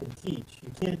something you can teach. You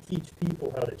can't teach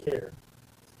people how to care.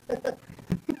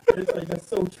 It's like, that's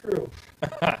so true.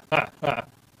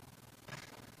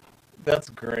 That's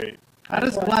great. How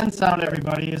does Glenn sound,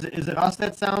 everybody? Is it us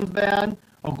that sounds bad?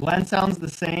 Oh, Glenn sounds the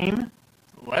same?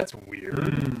 Well, that's weird.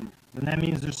 Then that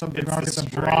means there's something It's wrong the with the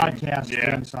string, broadcasting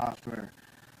yeah. software.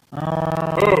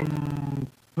 Poop.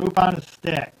 Poop on a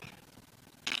stick.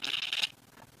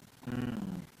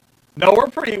 No,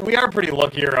 we are pretty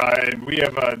lucky here. We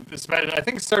have, I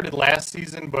think it started last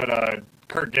season, but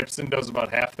Kirk Gibson does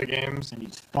about half the games. And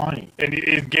he's funny.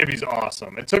 And Gibby's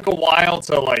awesome. It took a while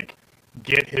to, like,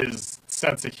 get his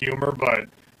sense of humor, but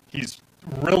he's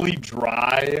really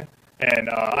dry. And,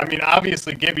 I mean,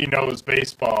 obviously Gibby knows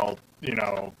baseball,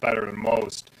 better than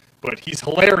most. But he's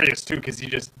hilarious, too, because he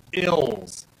just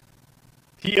ills.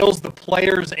 He ills the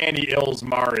players, and he ills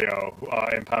Mario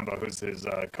Impemba, who's his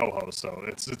co-host. So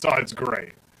it's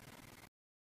great.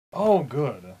 Oh,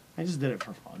 good. I just did it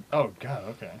for fun. Oh, God,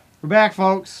 okay. We're back,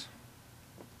 folks.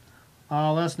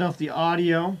 Let us know if the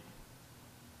audio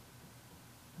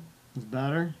is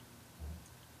better.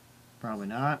 Probably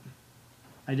not.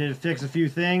 I did fix a few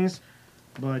things,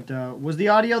 but was the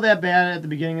audio that bad at the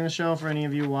beginning of the show for any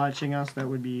of you watching us? That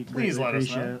would be Please let us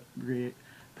know.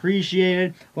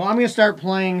 Appreciated. Well, I'm gonna start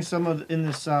playing some of in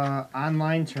this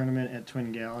online tournament at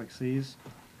Twin Galaxies.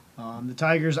 The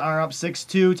Tigers are up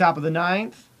 6-2, top of the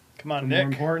ninth. Come on, More Nick.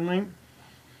 importantly,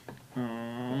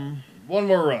 One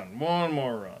more run. One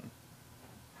more run.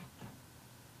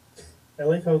 I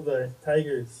like how the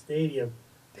Tigers Stadium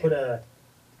put a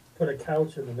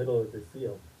couch in the middle of the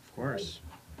field. of course.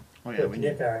 Oh yeah, Put we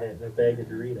Nick need. on it and a bag of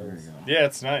There you Doritos. go. Yeah,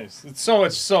 it's nice. It's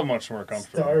so much more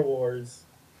comfortable. Star Wars.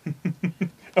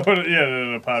 Oh, yeah,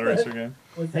 the pod racer game.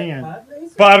 Was Hang on. that Pod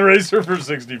Racer? Pod racer for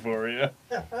 64. Yeah.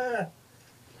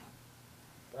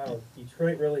 Wow,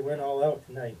 Detroit really went all out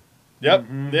tonight. Yep.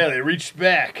 Mhm. Yeah, they reached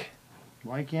back.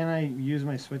 Why can't I use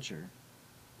my switcher?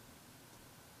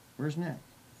 Where's Nick?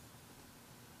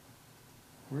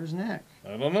 Where's Nick?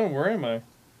 I don't know. Where am I?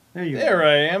 There you There go.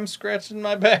 I am, scratching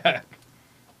my back.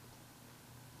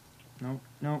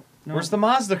 No. Where's the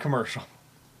Mazda commercial?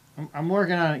 I'm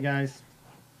working on it, guys.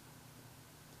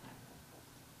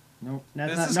 Nope. That's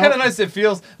This not, is nope. kind of nice. It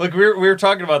feels like we were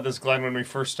talking about this, Glenn, when we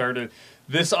first started.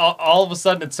 This all of a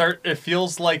sudden it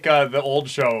feels like the old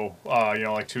show,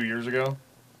 like 2 years ago.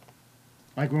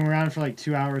 Like when we were on for like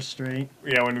 2 hours straight.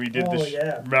 Yeah, when we did Oh, this.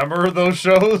 yeah. Remember those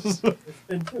shows? It's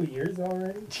been 2 years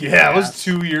already? Yeah, it was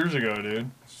 2 years ago, dude.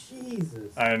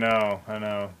 Jesus. I know.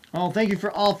 Oh, thank you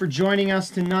for joining us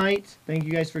tonight. Thank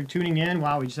you guys for tuning in.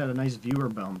 Wow, we just had a nice viewer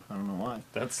bump. I don't know why.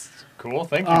 That's cool.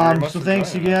 Thank you very much. So for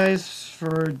thanks you joining us. guys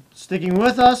for sticking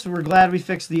with us. We're glad we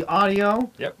fixed the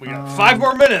audio. Yep, we got Um, 5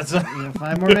 more minutes. We have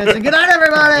 5 more minutes. And good night,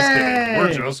 everybody. Just kidding.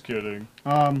 We're just kidding.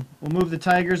 We'll move the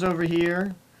Tigers over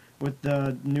here with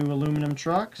the new aluminum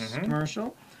trucks Mhm.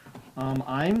 commercial.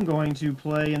 I'm going to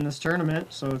play in this tournament,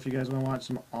 so if you guys want to watch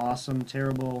some awesome,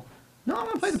 terrible... No, I'm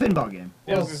going to play the pinball game.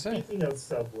 Yeah, I Well, was gonna say. speaking of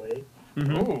Subway,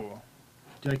 Mm-hmm. Ooh. Do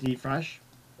you like to eat fresh?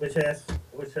 which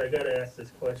I gotta ask this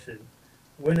question: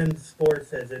 when in sports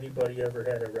has anybody ever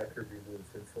had a record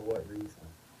removed, and for what reason?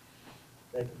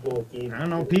 That could go a game. I don't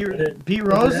know. Would it- Pete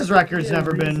would it Rose's have to record's be a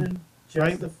never been... reason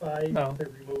right? justified No. to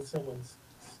remove someone's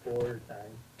score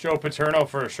time. Joe Paterno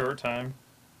for a short time.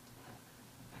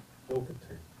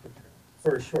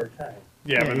 For a short time.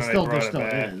 Yeah, but then there they still brought it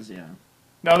back. is, yeah.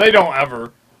 No, they don't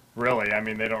ever. Really, I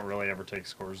mean, they don't really ever take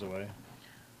scores away.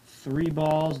 3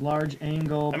 balls, large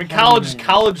angle. I mean, party man.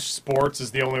 college sports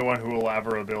is the only one who will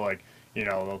ever be like,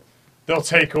 they'll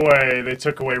take away. They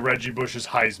took away Reggie Bush's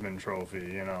Heisman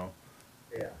Trophy.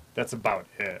 Yeah. That's about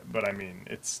it. But I mean,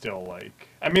 it's still like,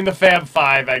 the Fab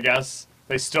Five, I guess.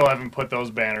 They still haven't put those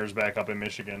banners back up in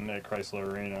Michigan at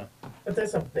Chrysler Arena. But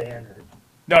that's a banner.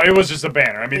 No, it was just a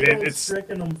banner. I mean, They don't it's.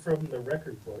 stricken them from the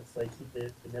record books, like they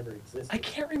never existed. I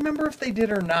can't remember if they did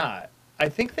or not. I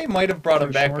think they might have brought For them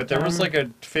a back, short but there was time? like a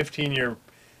 15-year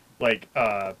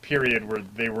period where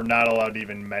they were not allowed to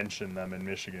even mention them in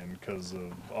Michigan because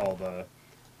of all the,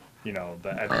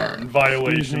 the Ed Martin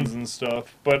violations and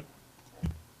stuff. But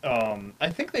I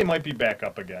think they might be back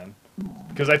up again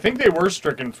because I think they were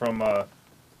stricken from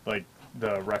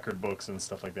the record books and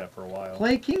stuff like that for a while.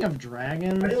 Play King of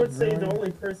Dragons. I would say really? the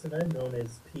only person I've known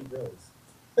is Pete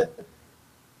Rose.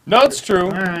 No, it's true,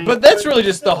 Alright. but that's really He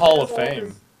just the still Hall has of all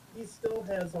Fame. he still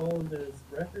has all of his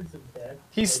records intact.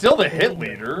 He's Like, still the hit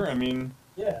winning leader. records. I mean,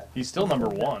 Yeah. he's still number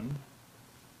one.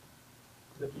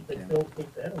 They Okay. don't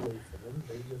take that away from him.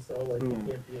 They just all like, Boom.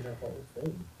 he can't be in a Hall of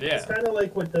Fame. Yeah. It's kind of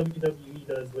like what WWE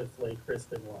does with like Chris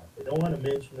Benoit. They don't want to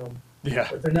mention him, Yeah.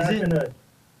 but they're not Is it- gonna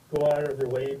go out of their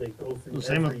way. They go through Well,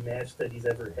 same every match that he's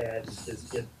ever had and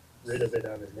just get rid of it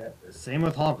on their network. Same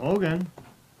with Hulk Hogan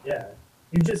Yeah,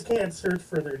 you just can't search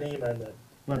for their name on the.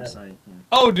 website. Yeah.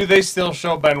 Oh, do they still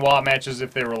show Benoit matches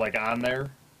if they were like on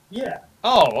there? Yeah,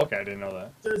 Oh, okay, I didn't know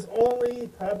that. there's only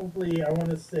probably I want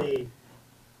to say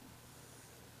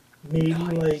maybe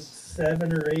like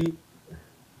 7 or 8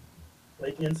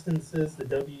 like instances the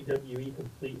WWE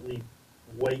completely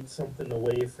wiped something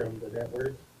away from the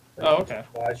network. Like, Oh, okay.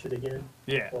 Watch it again.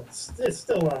 Yeah. Well, it's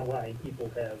still online. People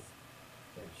have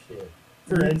that shit.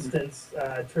 For Mhm. instance,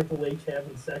 Triple H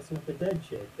having sex with the dead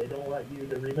chick. They don't want you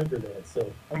to remember that,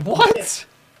 so What?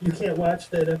 you can't watch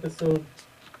that episode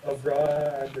of Raw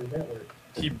on their network.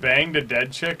 He banged a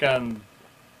dead chick on.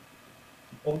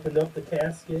 Opened up the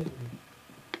casket and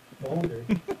boned her.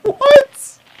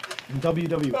 What? In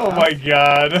WWF. Oh my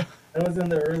god. That was in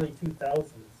the early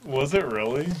 2000s. Was it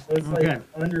really? It was like Okay.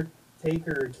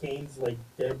 Undertaker or Kane's like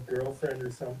dead girlfriend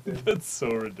or something. That's so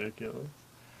ridiculous.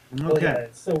 Well, Okay. yeah,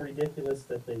 it's so ridiculous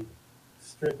that they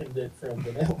stricken it from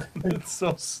the network. It's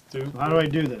so stupid. How do I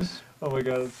do this? Oh my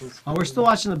god, it's so stupid. Oh, we're still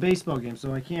watching the baseball game,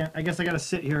 so I can't. I guess I gotta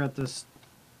sit here at this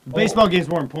Baseball game's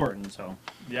more important, so.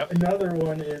 Yep. Another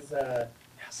one is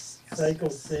Yes. Psycho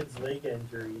Sid's leg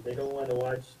injury. They don't want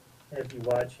to have you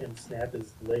watch him snap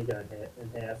his leg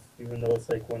in half, even though it's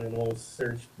like one of the most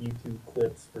searched YouTube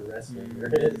clips for wrestling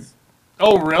there is.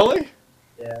 Oh, really?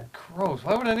 Yeah. Gross.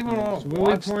 Why would anyone want So to what are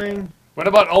we watch that? playing? What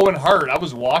about Owen Hart? I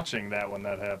was watching that when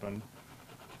that happened.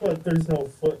 But there's no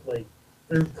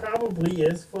there probably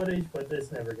is footage, but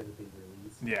it's never going to be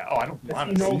released. Yeah. Oh, I don't Because want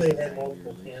you to know see they that. had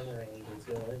multiple camera angles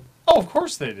going. Oh, of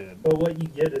course they did. But what you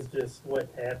get is just what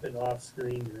happened off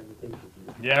screen during the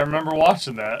pay-per-view. Yeah, I remember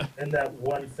watching that. And that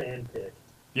one fan pick.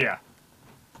 Yeah.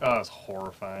 Oh, it's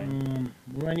horrifying.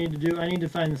 What do I need to do? I need to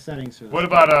find the settings for this. What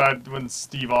about when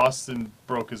Steve Austin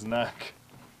broke his neck?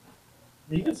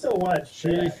 You can still watch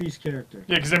Shady that. Feast character?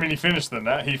 Yeah, because I mean, he finished the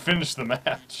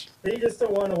match. They just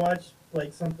don't want to watch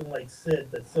like something like Sid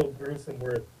that's so gruesome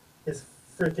where his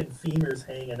frickin' femur's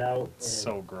hanging out. And,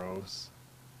 So gross.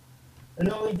 and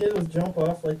all he did was jump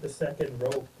off like the second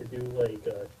rope to do like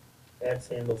a axe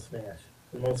handle smash.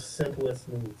 The most simplest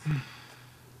moves.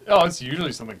 Oh, it's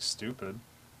usually something stupid.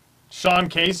 Sean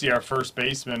Casey, our first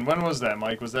baseman. When was that,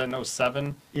 Mike? Was that in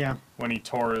 07? Yeah. When he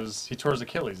tore his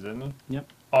Achilles, didn't he? Yep.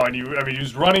 Oh, and he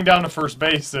was running down to first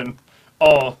base, and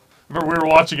remember we were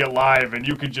watching it live, and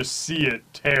you could just see it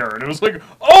tear, and it was like,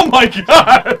 oh my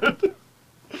god,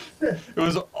 it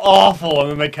was awful.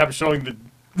 And then they kept showing the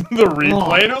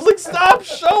replay, and it was like, stop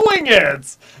showing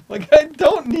it. Like, I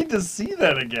don't need to see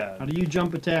that How again. do you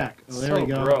jump attack? Oh, there So we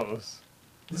go. gross.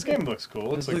 This game looks cool.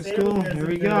 Looks This like looks cool. Sammy has Here a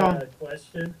we good, go.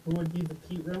 Question: who would be the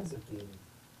Pete Rose of gaming?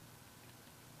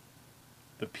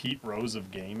 the Pete Rose of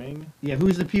gaming. Yeah,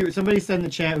 who's the Pete? Somebody said in the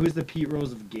chat, who's the Pete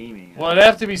Rose of gaming? Well, it'd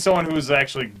have to be someone who's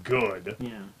actually good.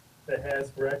 Yeah. That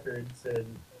has records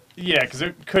and Yeah, because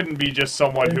it couldn't be just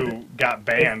someone who got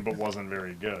banned but wasn't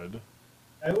very good.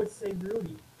 I would say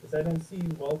Rudy, because I don't see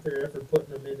Walter ever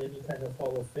putting him in any kind of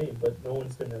Hall of Fame, but no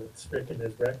one's going to stricken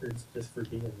his records just for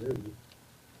being Rudy.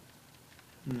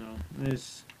 No,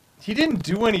 it's He didn't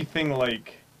do anything,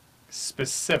 like,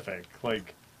 specific.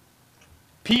 Like,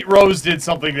 Pete Rose did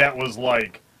something that was,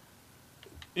 like,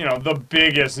 you know, the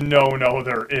biggest no-no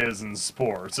there is in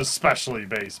sports, especially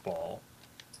baseball.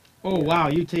 oh wow,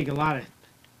 you take a lot of.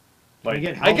 Like,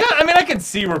 get I help? mean, I can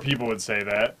see where people would say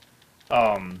that.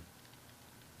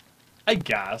 I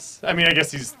guess. I mean, I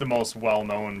guess he's the most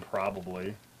well-known,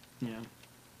 probably. Yeah.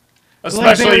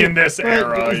 Especially Barry- in this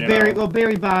era, was you Barry, know. well,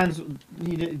 Barry Bonds,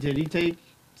 did he take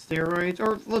steroids?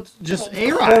 Or let's just Of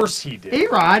A-Rod. course he did.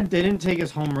 A-Rod didn't take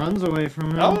his home runs away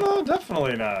from him. Oh, no,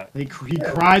 definitely not. He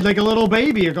cried like a little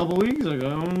baby a couple weeks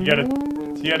ago.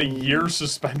 He had a year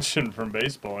suspension from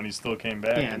baseball, and he still came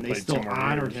back Yeah, and and they played still 2 more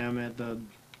honored years. him at the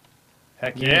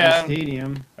Heck Yankee yeah.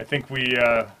 Stadium. I think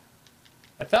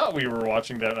I thought we were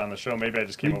watching that on the show. Maybe I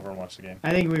just came over and watched the game. I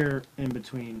think we were in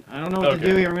between. I don't know what to Okay.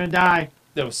 do here. I'm gonna die.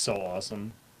 That was so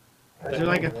awesome. Is there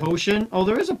like a potion? Oh,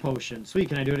 there is a potion. Sweet.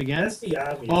 Can I do it again? That's the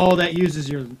obvious. Oh, that uses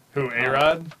your. Who,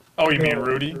 A-Rod? Oh, you mean No,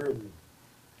 Rudy? Rudy.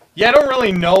 Yeah, I don't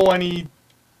really know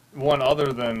anyone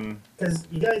other than... Because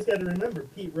you guys got to remember,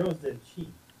 Pete Rose didn't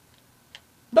cheat.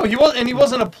 No, he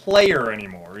wasn't a player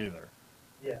anymore either.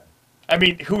 Yeah. I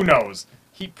mean, who knows?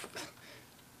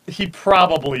 He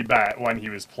probably bet when he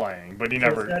was playing, but he So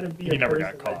never it's gotta be he a never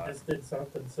person got that caught. just did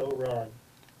something so wrong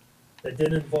that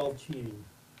didn't involve cheating.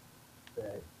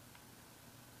 That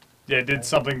Yeah, did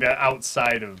something that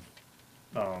outside of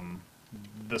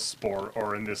the sport,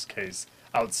 or in this case,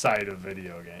 outside of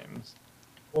video games.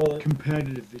 well,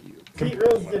 Competitive video. Pete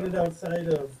Rose did it outside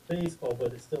of baseball,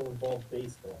 but it still involved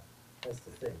baseball. That's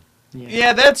the thing.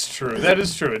 Yeah, that's true. That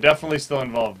is true. It definitely still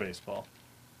involved baseball.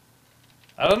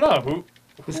 I don't know who.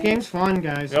 This game's fun,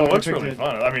 guys. Yeah, it looks I picked really it.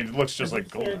 fun. I mean, it looks just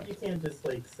like you can't, Goldeneye. you can't just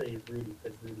like say Rudy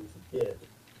because Rudy's a kid.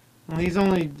 Well, he's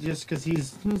only just because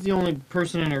he's the only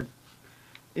person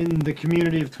in the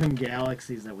community of Twin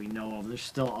Galaxies that we know of. There's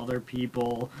still other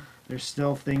people. There's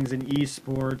still things in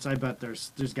esports. I bet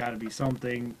there's got to be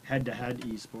something head-to-head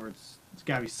esports. It's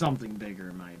got to be something bigger,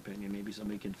 in my opinion. Maybe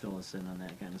somebody can fill us in on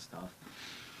that kind of stuff.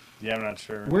 Yeah, I'm not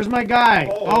sure. Where's my guy?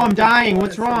 Oh, I'm dying.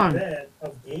 What's wrong? That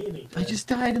of gaming. I just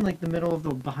died in like the middle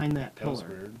of behind that That was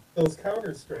pillar. weird. those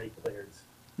Counter-Strike players.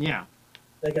 Yeah.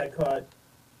 They got caught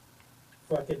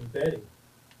fucking betting.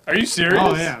 Are you serious?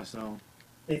 Oh yeah. So.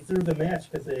 They threw the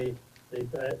match because they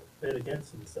bet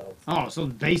against themselves. Oh, so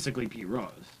basically Pete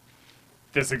Rose.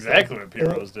 That's exactly what Pete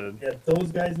Rose did. Yeah,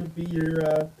 those guys would be your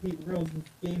Pete Rose of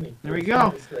gaming. There we Those go.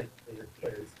 Counter-Strike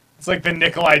players. It's like the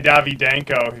Nikolai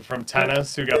Davydenko from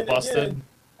tennis who got Then busted. again,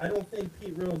 I don't think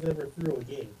Pete Rose ever threw a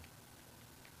game.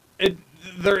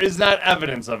 There is not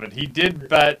evidence of it. He did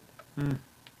bet. Hmm.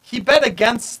 He bet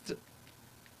against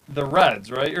the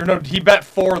Reds, right? Or no, he bet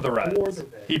for the Reds. For the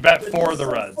Reds. He bet But for he's the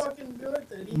so Reds. fucking good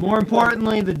that he More could be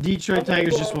importantly, the like, Detroit I'm gonna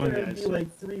Tigers go just out won, there and guys. be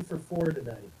like 3 for 4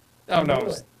 tonight. Oh no. Do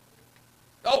it.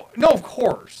 Oh no, of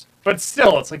course. But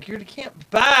still, it's like you can't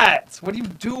bet. What are you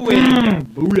doing?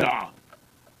 Booyah.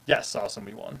 Yes, awesome.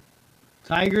 We won.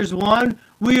 Tigers won.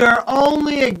 We are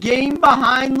only a game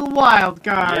behind the wild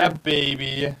card. Yeah,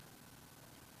 baby.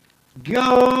 Go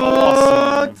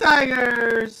Awesome.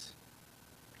 Tigers!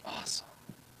 Awesome.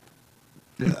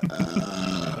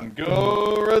 And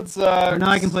go Red Sox. Now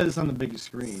I can play this on the big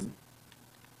screen.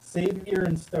 Savior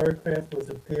and StarCraft was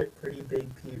a pretty big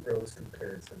Pete Rose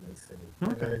comparison, they say.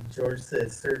 Okay. And George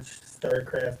says, search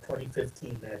StarCraft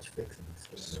 2015 match fixing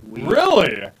scandal. Sweet.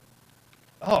 Really?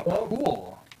 Oh, Well,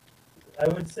 cool. I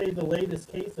would say the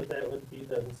latest case of that would be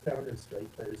the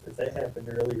Counter-Strike players, because that happened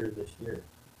earlier this year.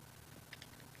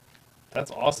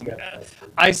 That's awesome. Yeah.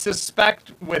 I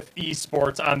suspect with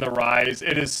esports on the rise,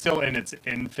 it is still in its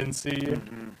infancy.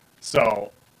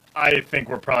 So I think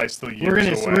we're probably still years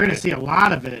away. We're gonna see a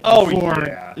lot of it Oh, before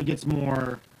yeah. it gets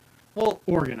more Well,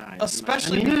 organized.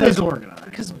 especially I mean, it because, is organized.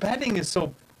 because betting is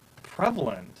so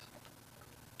prevalent.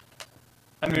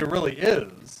 I mean, it really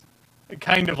is.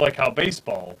 Kind of like how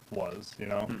baseball was, you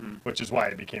know, which is why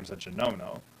it became such a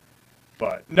no-no.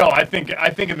 But no, I think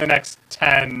in the next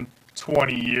 10,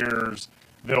 20 years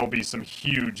there'll be some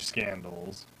huge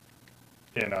scandals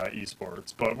in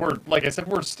esports. But we're, like I said,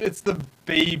 it's the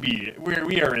baby.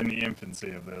 We are in the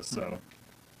infancy of this, so.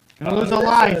 Gonna lose a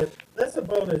life. That's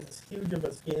about as huge of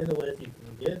a scandal as you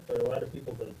can get, but a lot of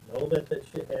people don't know that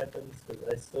shit happens, because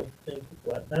I still think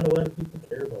not a lot of people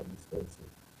care about esports.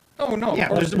 Oh no! Yeah,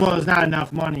 of course there's not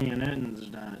enough money in it, and there's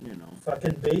not, you know.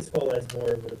 Fucking baseball has more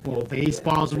of an appeal. Well,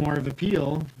 baseball's more of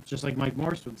appeal, just like Mike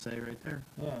Morse would say right there.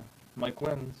 Yeah, Mike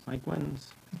wins. Mike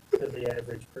wins. to the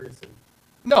average person.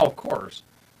 No, of course.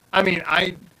 I mean,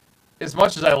 as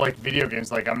much as I like video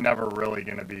games, like I'm never really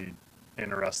gonna be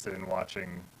interested in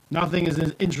watching. Nothing is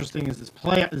as interesting as this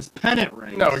pennant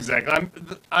race. No, exactly.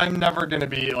 I'm never gonna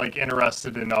be like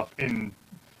interested enough in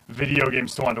video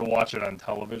games to want to watch it on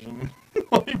television.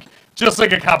 Like just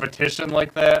like a competition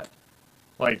like that.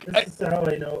 Like This is how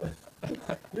I know.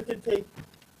 You could take,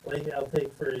 I'll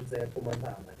take for example my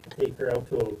mom. I can take her out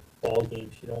to a ball game.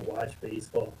 She don't watch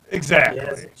baseball.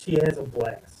 exactly. She has a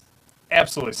blast.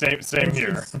 Absolutely. Same And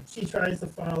here. She tries to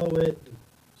follow it. And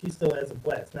she still has a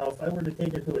blast. Now, if I were to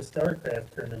take her to a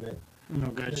StarCraft tournament, No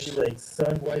good. she'd be like,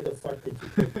 "Son, why the fuck did you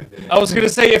take me there?" I was gonna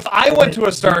say if I went to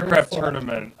a Zero StarCraft fun.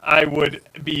 tournament, I would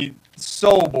be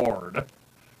so bored.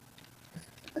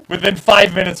 Within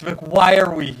 5 minutes, like, why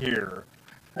are we here?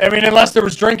 I mean, unless there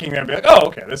was drinking, then I'd be like, oh,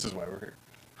 okay, this is why we're here.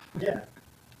 Yeah,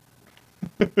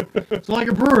 It's like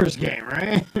a Brewers game,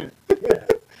 right? yeah.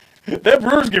 That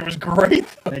Brewers game was great,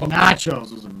 though. The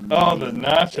nachos was amazing. Oh, the Yeah,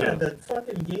 nachos. the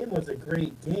fucking game was a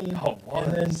great game. Oh, it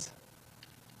And then was.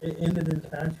 it ended in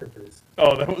controversy.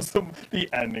 Oh, that was the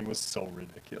ending was so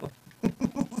ridiculous.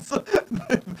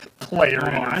 Player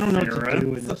Oh, I don't know what to do interference.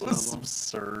 with this That was level.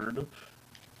 absurd.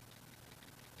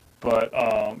 But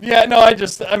yeah, no,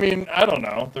 I mean, I don't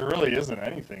know. There really isn't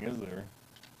anything, is there?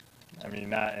 I mean,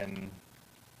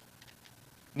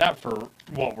 not for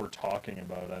what we're talking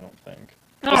about, I don't think.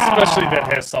 Especially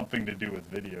that has something to do with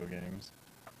video games.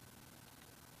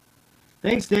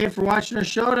 Thanks, Dave, for watching our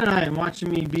show tonight and watching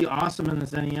me be awesome in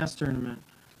this NES tournament.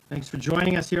 Thanks for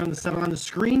joining us here on the Settle on the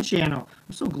Screen channel.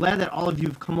 I'm so glad that all of you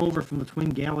have come over from the Twin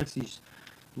Galaxies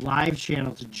live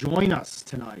channel to join us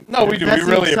tonight. No, we do. That's We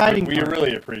the really, exciting we part.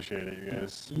 really appreciate it, you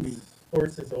guys.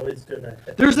 Sports is always gonna.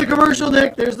 There's the commercial,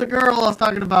 Nick. There's the girl I was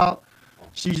talking about.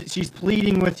 She's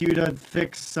pleading with you to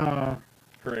fix Her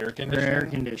air her conditioning. air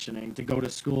conditioning to go to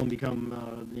school and become,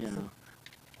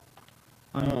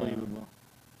 unbelievable.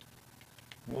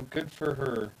 Well, good for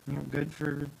her. You know, good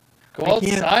for. Go I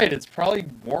can't- outside. It's probably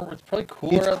warm. It's probably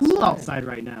cooler It's cool outside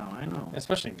right now. I know.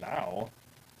 Especially now.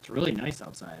 It's really nice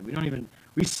outside.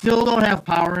 We still don't have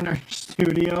power in our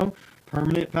studio.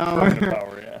 Permanent power. Permanent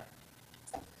power, yeah.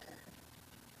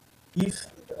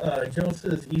 Joe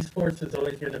says esports is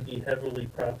always going to be heavily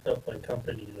propped up by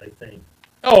companies, I think.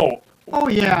 Oh, Oh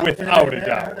yeah. without a And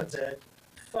doubt. out of that,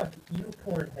 fuck,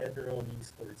 YouPorn had their own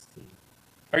esports team.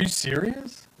 Are you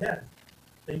serious? Yeah.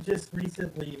 They just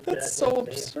recently That's got, so banned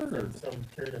absurd. from some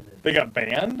tournament. They got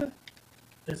banned?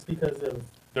 Just because of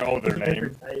Their name.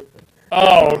 advertising.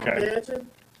 Oh, okay. Imagine,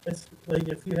 it's like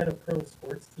if you had a pro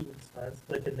sports team sponsored,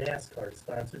 like a NASCAR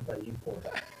sponsored by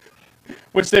YouPorn.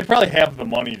 Which they probably have the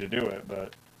money to do it,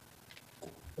 but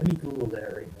Let me Google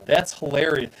that right now. that's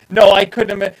hilarious. No, I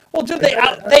couldn't imagine. Well, dude, they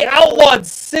outlawed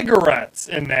cigarettes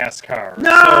in NASCAR.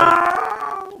 No.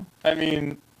 So, I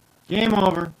mean, Game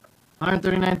over.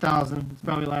 139,000. It's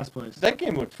probably last place. That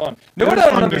game looked fun. No, It what was I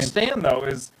a don't fun game. understand though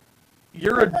is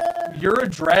you're a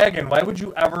dragon. Why would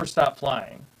you ever stop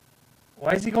flying?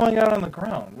 Why is he going out on the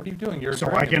ground? What are you doing? You're a So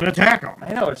I dragon. can attack him.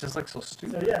 I know, it's just like so So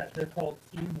stupid. yeah, they're called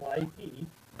Team YP,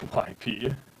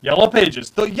 YP. Yellow Pages.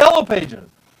 The Yellow Pages.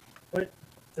 but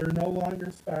they're no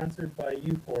longer sponsored by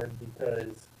YouPorn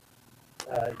because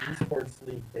Esports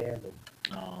League banned them.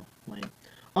 Oh, lame.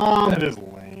 That is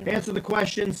lame. Answer the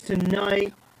questions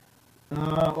tonight.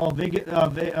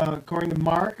 According to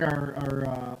Mark,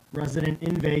 our resident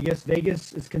in Vegas,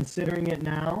 Vegas is considering it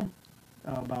now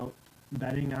about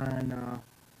betting on,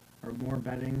 or more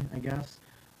betting, I guess.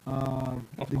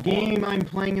 The game I'm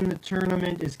playing in the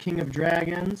tournament is King of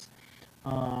Dragons.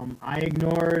 I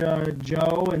ignored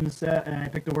Joe and I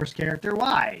picked the worst character.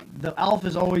 Why? The elf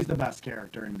is always the best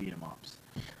character in beat 'em ups.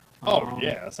 Oh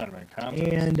yeah, that's not even a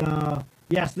contest. And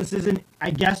yes, this is an.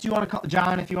 I guess you want to call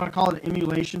John. If you want to call it an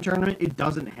emulation tournament, it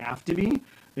doesn't have to be.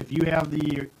 If you have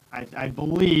the, I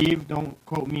believe. Don't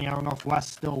quote me. I don't know if Wes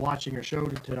is still watching our show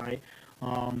tonight.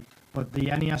 But the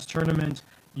NES tournament,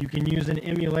 you can use an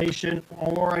emulation,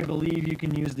 or I believe you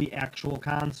can use the actual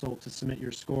console to submit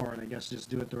your score. And I guess just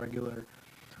do it the regular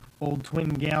old Twin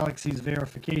Galaxies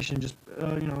verification. Just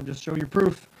just show your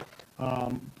proof.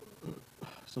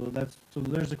 So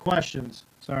there's the questions.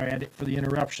 Sorry for the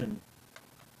interruption.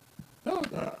 No,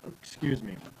 Excuse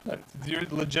me. you're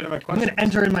legitimate I'm questions. gonna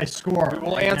enter in my score. We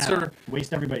will right now. answer-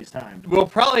 Waste everybody's time. We'll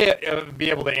probably be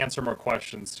able to answer more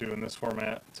questions too in this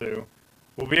format too.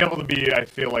 We'll be able to be, I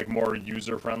feel like, more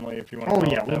user friendly if you want to Oh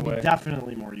call yeah, it we'll that be way.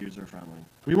 definitely more user friendly.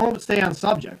 We won't stay on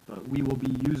subject, but we will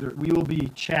be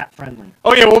chat friendly.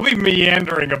 Oh yeah, we'll be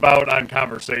meandering about on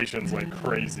conversations like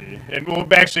crazy, and we'll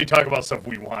actually talk about stuff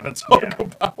we want to talk Yeah.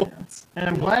 about. And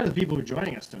I'm glad of the people who are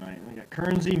joining us tonight. We got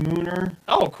Kernsey, Mooner.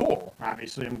 Oh, cool!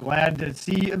 Obviously, I'm glad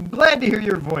to hear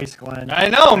your voice, Glenn. I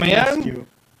know, missed man. you.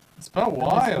 It's been a I miss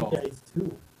while. you guys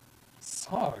too.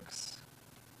 Sucks.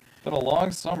 It's been a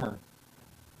long summer.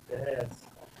 It has.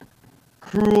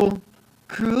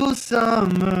 Cruel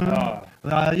summer.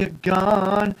 While you're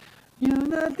gone, you're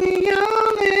not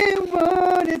the only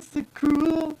one. It's the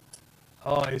cruel.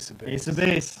 Oh, Ace of Base. Ace of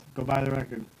Base. Go buy the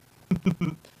record.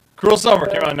 Cruel Summer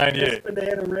came out in It's '98.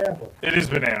 Banana Ramble. It is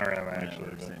Bananarama actually. Yeah,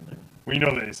 but same thing. we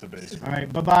know the Ace of Base. All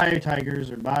right, bye-bye, Tigers,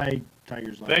 or bye,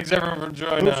 Tigers. Live. Thanks everyone for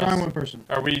joining Oops, wrong one us. person.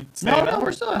 Are we No, staying no, on?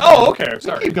 we're still on. Oh, okay. We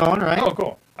Sorry. keep going, right? Oh,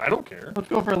 cool. I don't care. Let's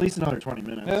go for at least another 20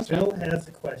 minutes. Yeah, that's fine. Phil has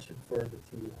a question for the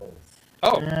two hosts.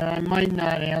 Oh, I might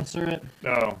not answer it.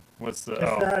 oh, what's the? If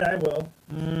Oh, not, I will.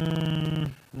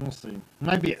 We'll see.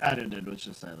 Might be edited. Let's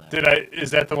just say that. did I?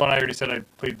 Is that the one I already said I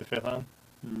plead the fifth on?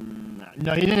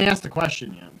 No, you didn't ask the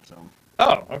question yet. So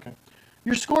Oh, okay.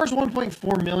 your score is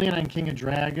 1.4 million on King of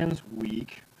Dragons.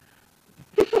 Weak.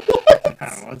 I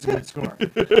don't know. That's a good score.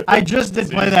 I just did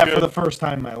play Seems that good. for the first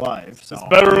time in my life. So It's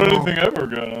better I than don't know. anything I've ever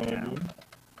got on. Yeah. Dude.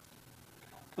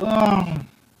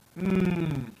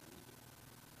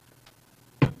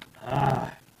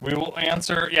 We will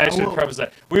answer. Yeah, I should will- preface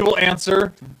that. We will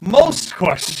answer most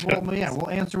questions. Well, yeah, we'll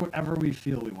answer whatever we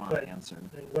feel we want But- to answer.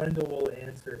 And Wendell will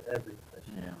answer every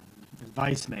question. Yeah.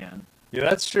 Advice man. Yeah,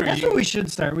 that's true. That's You- what we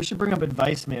should start. We should bring up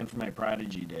Advice Man from my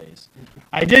Prodigy days.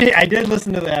 I did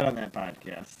listen to that on that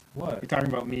podcast. What? You're talking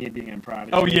about me being in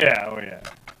Prodigy. Oh yeah. Oh yeah.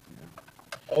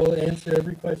 I will answer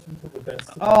every question to the best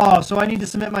of my Oh, so I need to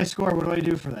submit my score. What do I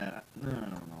do for that? I don't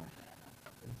know.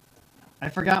 I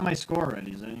forgot my score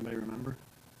already. Does anybody remember?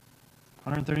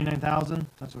 139,000?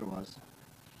 That's what it was.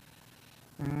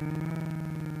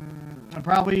 I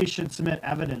probably should submit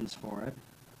evidence for it.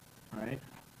 Right?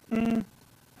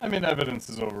 I mean, evidence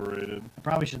is overrated. I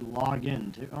probably should log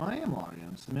in too. Oh, I am logged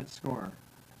in. Submit score.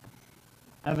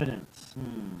 Evidence.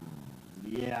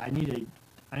 Yeah, I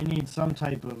need some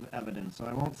type of evidence, so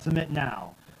I won't submit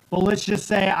now. But let's just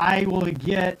say I will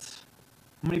get.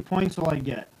 How many points will I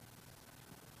get?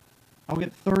 I'll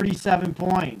get 37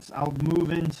 points. I'll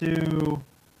move into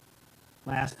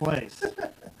last place.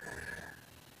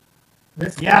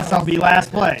 Mr. Yes, I'll be last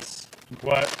place.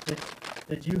 What?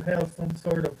 Did you have some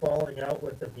sort of falling out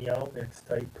with a Meow Mix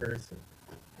type person?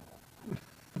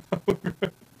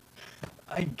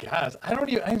 I guess I don't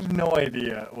even. I have no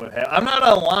idea what happened. I'm not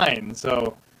online,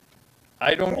 so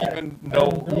I don't Yeah, even I know.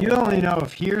 don't know. You only know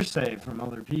of hearsay from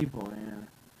other people.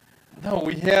 Yeah. No,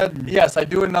 we had. Yes, I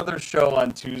do another show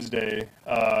on Tuesday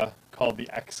called the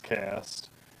X-Cast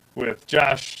with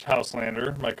Josh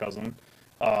Houselander, my cousin,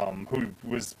 who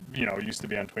was used to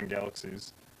be on Twin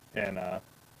Galaxies, and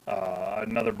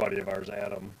another buddy of ours,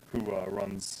 Adam, who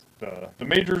runs the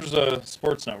Majors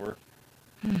Sports Network.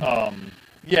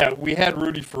 Yeah, we had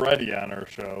Rudy Ferretti on our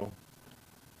show,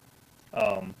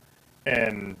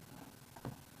 and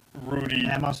Rudy.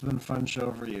 That must have been a fun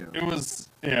show for you. It was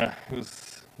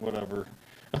whatever.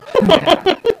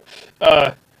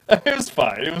 Yeah. It was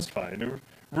fine. It was fine.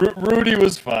 Rudy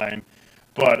was fine,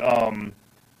 but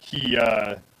he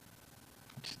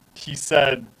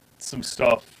said some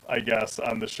stuff, I guess,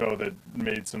 on the show that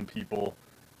made some people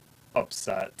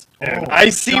upset, and Oh, I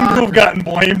seem to shocker. have gotten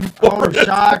blamed for Oh, it.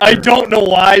 shocker. I don't know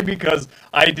why, because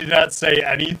I did not say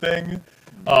anything,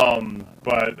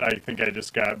 but I think I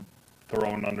just got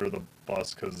thrown under the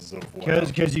bus because of what.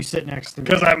 Because you sit next to me.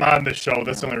 Because I'm on the show.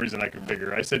 That's the only reason I can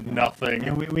figure. I said nothing.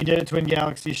 And we did a Twin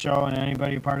Galaxy show, and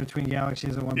anybody part of Twin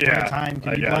Galaxies at one point Yeah, in time can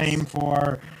I be guess. blamed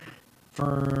for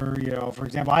for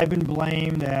example, I've been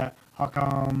blamed that how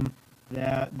come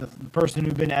that the person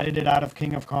who'd been edited out of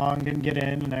King of Kong didn't get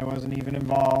in, and I wasn't even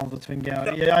involved with Twin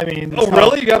Galaxy. Yeah, I mean, the Oh, stuff-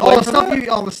 really? You got all blamed the for stuff. that?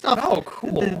 All the stuff. Oh,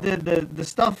 cool. The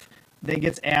stuff that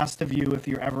gets asked of you if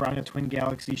you're ever on a Twin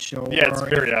Galaxy show. Yeah, it's or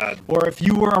very if, odd. Or if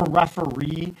you were a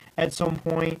referee at some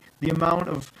point, the amount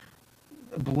of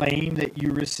blame that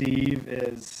you receive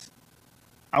is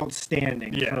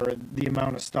outstanding Yeah. for the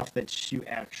amount of stuff that you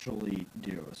actually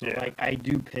do. So, Yeah. like, I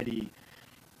do pity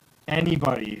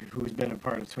anybody who's been a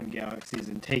part of Twin Galaxies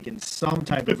and taken some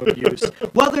type of abuse,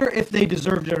 whether if they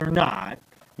deserved it or not.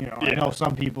 You know, I Yeah. know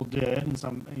some people did, and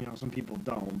some people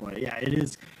don't. But yeah, it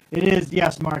is.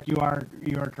 Yes, Mark, you are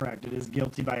correct. It is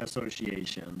guilty by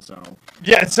association. So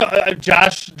Yeah, so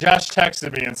Josh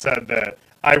texted me and said that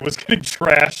I was getting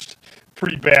trashed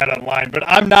pretty bad online, but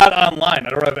I'm not online. I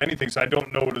don't have anything, so I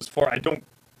don't know what it's for. I don't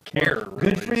care. good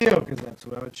really. for you, because that's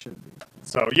what it should be.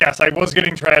 So yes, I was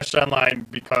getting trashed online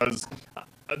because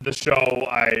the show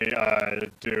I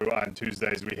do on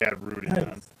Tuesdays we had Rudy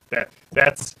on. Nice.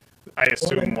 That's I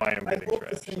assume why I'm I getting hope the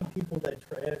trashed. same people that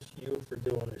trash you for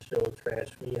doing a show trash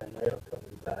me on my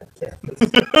upcoming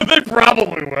podcast. They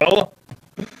probably will.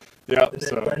 Yeah. The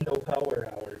So Nintendo Power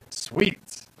Hour.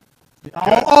 sweet.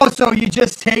 Oh, so you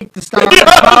just take the Star Wars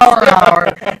Power Hour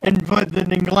and put the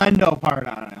Ninglendo part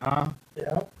on it, huh?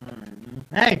 Yeah.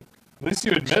 Hey, At least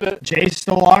you admit it. Jay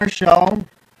stole our show.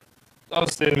 Oh,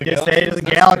 State of We the did Galaxy. State of the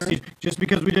Galaxy. Just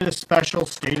because we did a special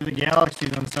State of the Galaxy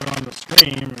instead on the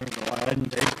stream, go ahead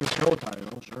and take the show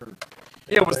title, sure.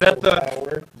 Yeah, was that the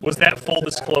Power. was that full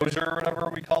disclosure or whatever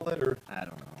we called it, or I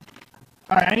don't know.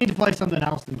 All right, I need to play something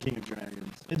else than King of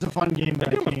Dragons. It's a fun game, but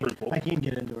That game was pretty cool. I can't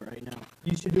get into it right now.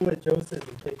 You should do what Joe says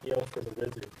and pick Yale for the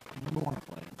Wizard. I don't want to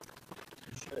play it.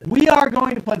 You should. We are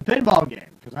going to play the pinball game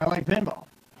because I like pinball.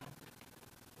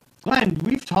 Glenn,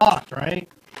 we've talked, right?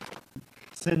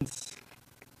 Since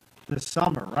the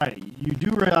summer, right? You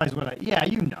do realize what I... Yeah,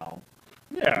 you know.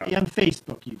 yeah? On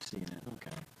Facebook, you've seen it.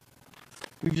 Okay.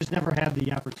 We've just never had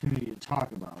the opportunity to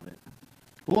talk about it.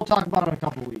 But we'll talk about it in a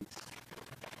couple weeks.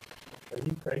 Are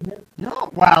you pregnant?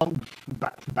 No, well,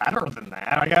 better than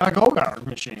that. I got a Go-Kart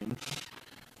machine.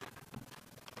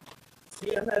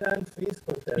 See, I'm not on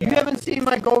Facebook that You often. haven't seen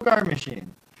my Go-Kart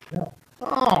machine. No.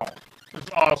 Oh, It's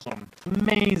awesome.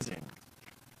 amazing.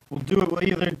 We'll do it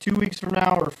either 2 weeks from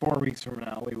now or 4 weeks from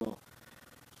now. We will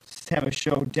have a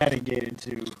show dedicated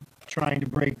to trying to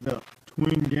break the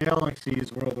Twin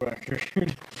Galaxies world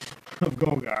record of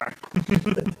Go-Kart.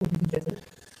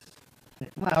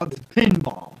 Well, it's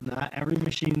pinball. Not every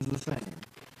machine's the same.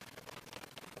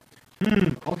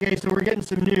 Okay, so we're getting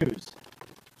some news.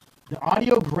 The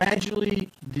audio gradually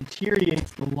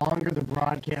deteriorates the longer the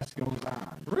broadcast goes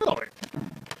on. Really?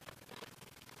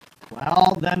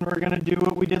 Well, then we're going to do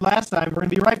what we did last time. We're going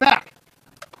to be right back.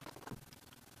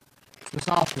 The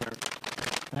software.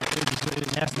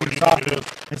 It has to be the software.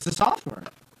 It's the software.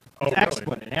 Oh, It's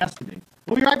really? XSplit. It has to be.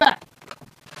 We'll be right back.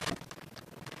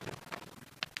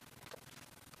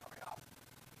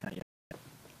 Not yet.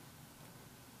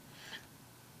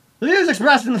 The views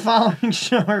expressed in the following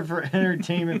show are for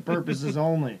entertainment purposes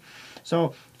only.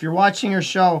 So, if you're watching our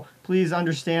show, please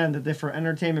understand that they're for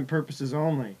entertainment purposes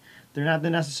only. They're not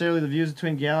necessarily the views of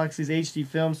Twin Galaxies, HD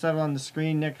Film, Settle on the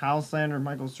Screen, Nick Hauselander,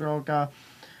 Michael Soroka,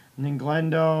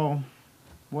 Ninglendo,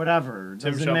 whatever. It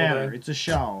Tim doesn't matter. Shovelway. It's a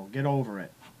show. Get over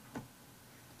it.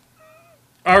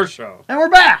 Our show. And we're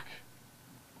back!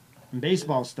 And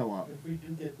baseball's still up. If we do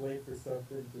get blamed for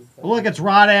something, just tell Look, me. it's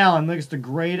Rod Allen. Look, it's the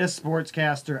greatest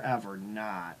sportscaster ever.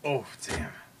 Not. Oh, damn.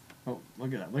 Oh,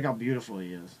 look at that. Look how beautiful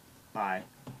he is. Bye.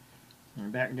 We're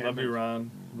back again. Love you, Ron.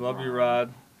 Love you,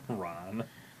 Rod. Ron.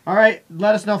 All right,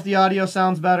 let us know if the audio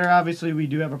sounds better. Obviously, we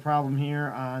do have a problem here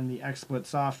on the XSplit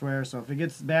software, so if it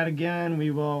gets bad again,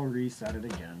 we will reset it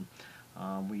again.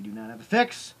 We do not have a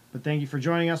fix, but thank you for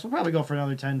joining us. We'll probably go for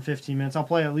another 10, 15 minutes. I'll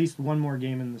play at least one more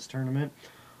game in this tournament.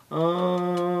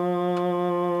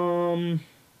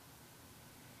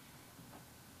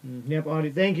 Yep,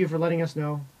 audio. Thank you for letting us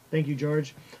know. Thank you,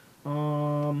 George.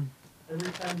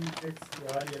 Every time you fix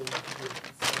the audio, you can get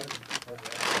sound.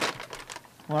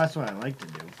 Well, that's what I like to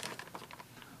do.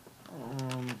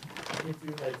 You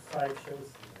do like 5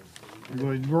 shows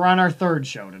tonight. We're on our 3rd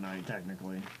show tonight,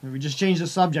 technically. We just change the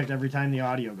subject every time the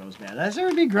audio goes bad. That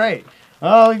would be great.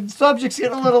 Oh, the subject's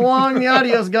getting a little long. The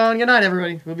audio's gone. Good night,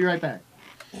 everybody. We'll be right back.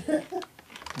 All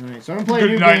right, so I'm gonna play a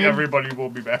new Good night, game. everybody. We'll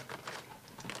be back.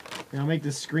 And I'll make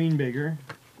this screen bigger,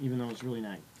 even though it's really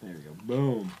nice. There we go.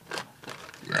 Boom.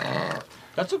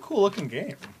 That's a cool looking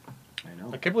game. I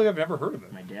know. I can't believe I've never heard of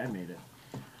it. My dad made it.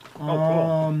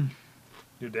 Oh, cool.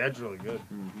 Your dad's really good.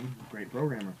 Great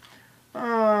programmer. What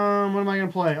am I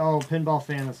gonna play? Oh, Pinball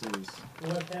Fantasies.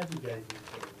 What have you guys been playing lately?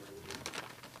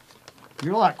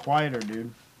 You're a lot quieter,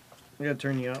 dude. I gotta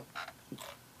turn you up.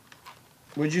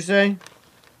 What'd you say?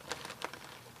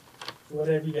 What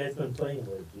have you guys been playing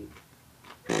lately?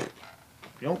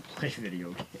 You don't play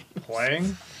video games.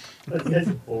 Playing? Those guys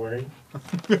are boring.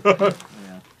 Yeah.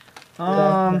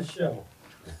 The show.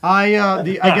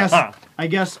 I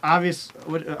guess obvious.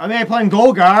 I'm playing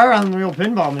Golgar on the real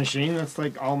pinball machine. That's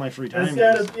like all my free time.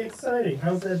 That's is. gotta be exciting.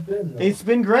 How's that been? Though? It's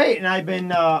been great, and I've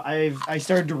been I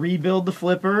started to rebuild the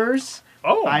flippers.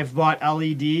 Oh. I've bought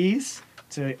LEDs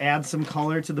to add some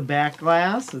color to the back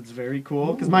glass. It's very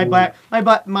cool because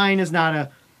mine is not a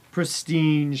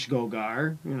prestige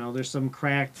Golgar. You know, there's some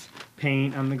cracked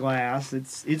paint on the glass.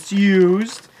 It's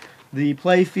used. The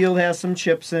play field has some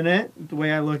chips in it. The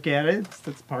way I look at it,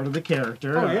 that's part of the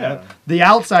character. Oh, yeah. The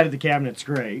outside of the cabinet's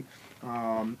great.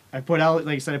 I put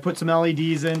like I said, I put some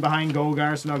LEDs in behind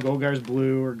Golgar, so now Golgar's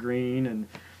blue or green, and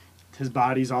his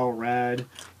body's all red.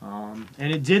 And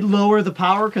it did lower the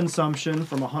power consumption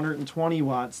from 120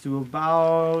 watts to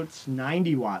about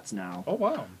 90 watts now. Oh,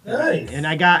 wow. Nice. And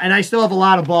I still have a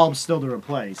lot of bulbs still to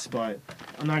replace, but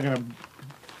I'm not gonna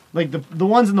like the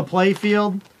ones in the play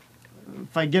field.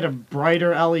 If I get a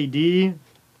brighter LED,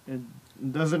 it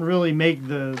doesn't really make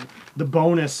the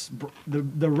bonus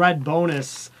the red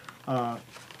bonus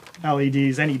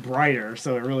LEDs any brighter,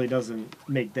 so it really doesn't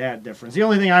make that difference. The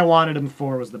only thing I wanted them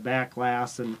for was the back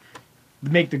glass and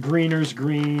make the greeners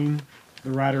green, the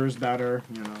redders better,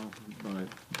 you know. But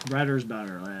redders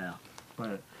better, yeah.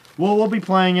 But we'll be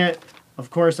playing it. Of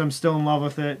course, I'm still in love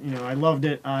with it. You know, I loved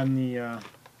it on the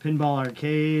Pinball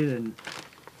Arcade, and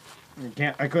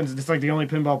I couldn't. It's like the only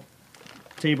pinball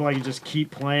table I can just keep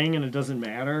playing, and it doesn't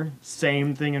matter.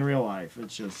 Same thing in real life.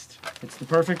 It's the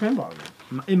perfect pinball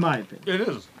game, in my opinion. It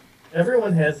is.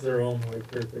 Everyone has their own like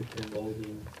perfect pinball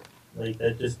game. Like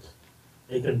that,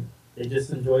 they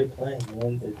just enjoy playing.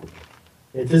 Man.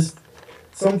 It just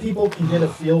some people can get a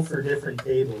feel for different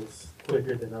tables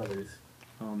quicker than others.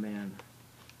 Oh man.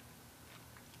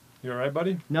 You alright,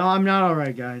 buddy? No, I'm not all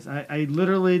right, guys. I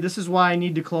literally, this is why I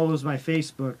need to close my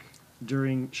Facebook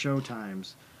during show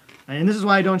times, and this is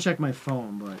why I don't check my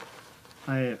phone. But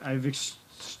I've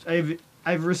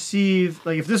received,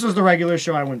 like, if this was the regular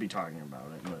show, I wouldn't be talking about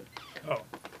it. But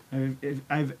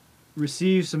I've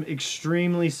received some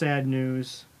extremely sad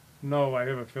news. No, I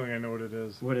have a feeling I know what it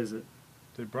is. What is it?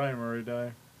 Did Brian Murray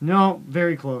die? No,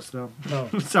 very close though. No.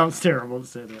 It sounds terrible to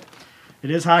say that.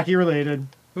 It is hockey related.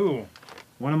 Who?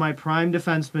 One of my prime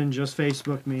defensemen just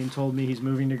Facebooked me and told me he's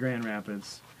moving to Grand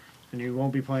Rapids, and he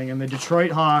won't be playing in the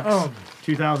Detroit Hawks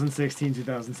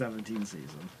 2016-2017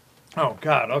 season. Oh,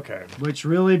 God, okay. Which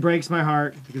really breaks my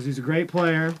heart because he's a great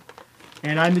player,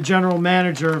 and I'm the general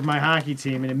manager of my hockey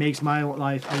team, and it makes my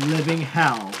life a living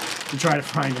hell to try to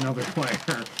find another player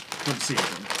for the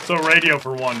season. So radio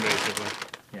for one, basically.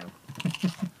 Yeah.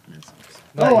 Nice.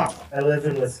 Oh, wow. I live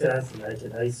in Wisconsin. I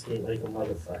can ice skate like a Are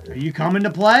motherfucker. you coming to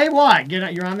play? What? Get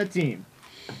out, you're on the team.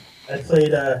 I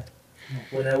played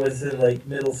when I was in like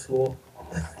middle school.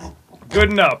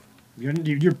 Good enough.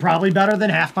 You're probably better than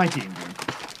half my team, dude.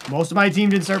 Most of my team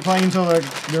didn't start playing until their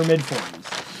mid-40s.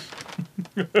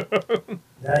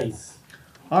 Nice.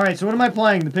 All right, so what am I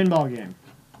playing? The pinball game.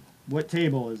 What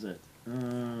table is it?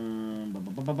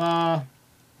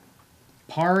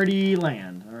 Party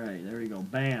Land. All right, there we go.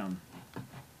 Bam.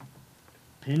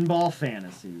 Pinball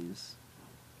Fantasies.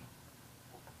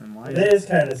 And why It is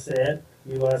kind of sad.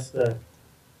 You lost a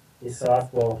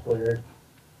softball player.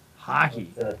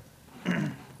 hockey?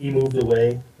 He moved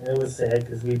away. It was sad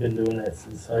because we've been doing that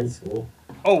since high school.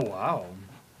 Oh, wow.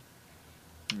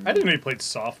 I didn't know you played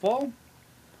softball.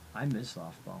 I miss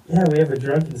softball. Yeah, we have a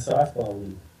drunken softball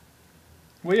league.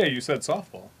 Well, yeah, you said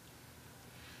softball.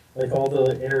 Like all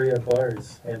the area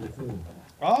bars have a team.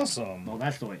 Awesome. Well,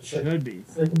 that's the way it should be.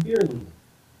 It's like a beer league.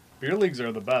 Beer leagues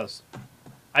are the best.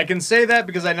 I can say that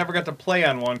because I never got to play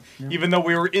on one, even though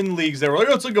we were in leagues that were like,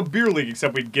 oh, it's like a beer league,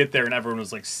 except we'd get there and everyone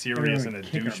was like serious and a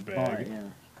Kick our butt, douchebag.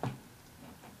 yeah.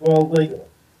 Well, like,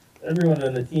 everyone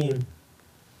on the team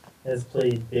has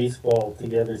played baseball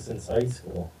together since high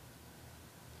school.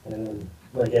 And then,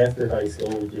 like, after high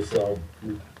school, we just all,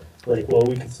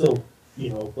 we can still,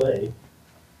 play.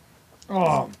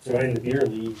 Oh, Join the beer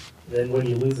league. Then when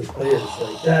you lose a player, it's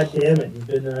like, God damn it, you've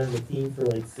been on the team for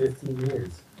like 15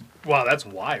 years. Wow, that's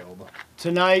wild.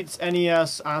 tonight's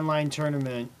NES online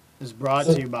tournament is brought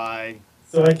to you by.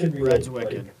 So I could be Red's like,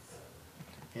 Wicked.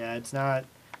 Yeah, it's not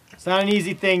an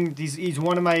easy thing.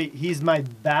 He's my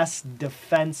best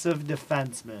defensive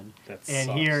defenseman. That And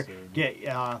sucks, here, dude.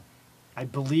 I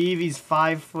believe he's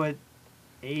 5'8",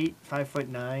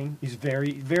 5'9". He's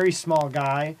very, very small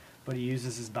guy, but he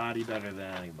uses his body better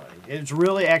than anybody. It's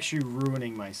really actually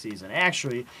ruining my season.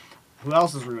 Actually, who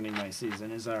else is ruining my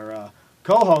season is our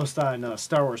co-host on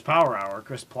Star Wars Power Hour,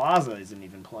 Chris Plaza, isn't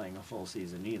even playing a full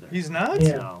season either. He's not?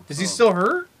 Yeah. No, Is he so- still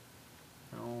hurt?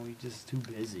 No, he's just too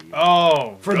busy.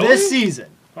 Oh, For really? this season.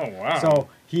 Oh, wow. So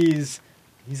he's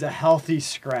a healthy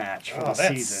scratch for Oh, the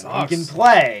that season. sucks. He can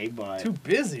play, but Too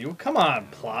busy. Well, come on,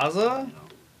 Plaza.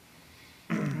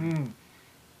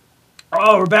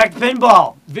 oh, we're back to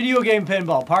pinball, video game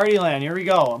pinball, Partyland. Here we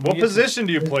go. What position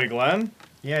do you play, Glenn?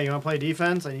 Yeah, you want to play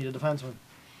defense? I need a defenseman.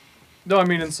 No, I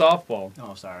mean in softball.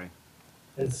 Oh, sorry.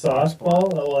 in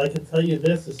softball, well, I can tell you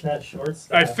this, it's not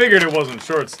shortstop. I figured it wasn't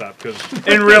shortstop because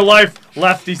in real life,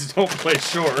 lefties don't play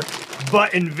short.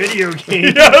 But in video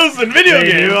games, Yes, in video they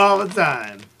do games. all the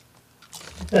time.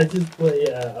 I just play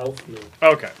outfield.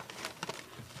 Okay.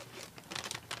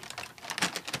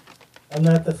 I'm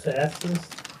not the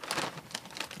fastest,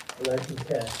 but I can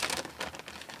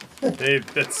catch.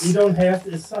 Dave, that's You don't have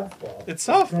to, it's softball. It's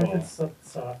softball. It's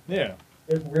soft. yeah.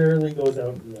 It rarely goes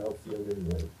out in the outfield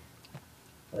anyway.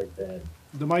 Like that.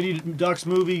 The Mighty Ducks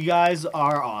movie guys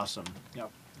are awesome.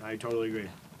 Yep, I totally agree.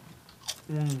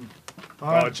 All Oh,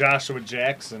 right. Joshua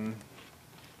Jackson.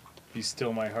 He's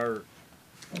still my heart.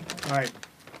 All right.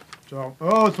 So,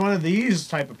 oh, it's one of these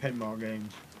type of pinball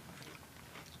games.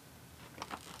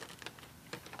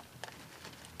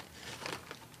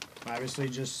 Obviously,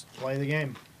 just play the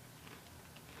game.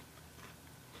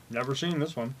 Never seen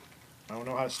this one. I don't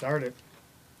know how to start it.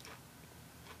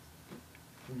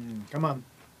 Come on.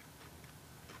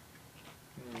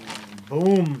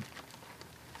 Boom.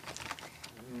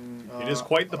 It is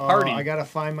quite the party. I gotta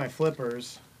find my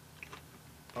flippers.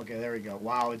 Okay, there we go.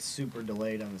 Wow, it's super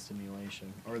delayed on the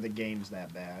simulation. Or the game's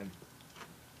that bad.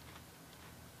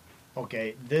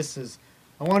 Okay, this is...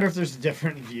 I wonder if there's a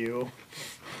different view.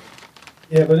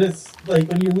 Yeah, but it's like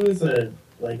when you lose a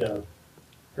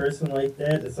person like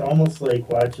that, it's almost like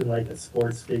watching like a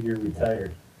sports figure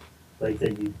retire. Like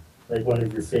one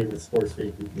of your favorite sports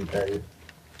figures retired.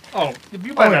 Oh, if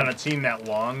you've been yeah. on a team that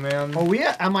long, man. Oh,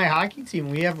 on my hockey team,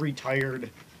 we have retired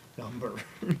numbers.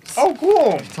 Oh,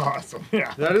 cool. It's awesome.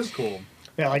 Yeah. That is cool.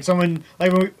 Yeah, like someone,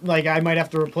 like I might have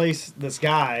to replace this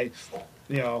guy.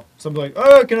 You know, somebody like,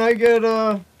 oh, can I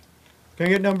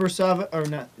get number 7 or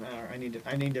not? I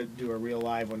need to do a real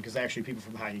live one because actually people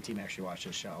from the hockey team actually watch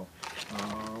this show.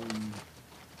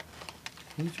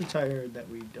 Who's retired that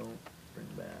we don't bring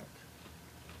back?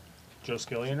 Joe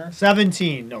Skillioner?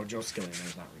 17. No, Joe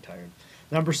Skillioner's not retired.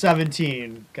 Number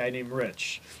 17, guy named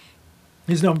Rich.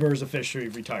 His number is officially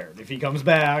retired. If he comes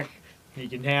back, he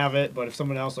can have it. But if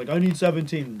someone else I need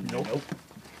 17, nope.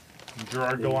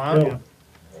 Gerard There you Gallant? go.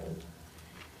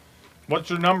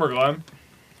 What's your number, Glenn?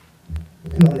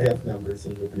 We don't have numbers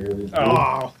in the beer league.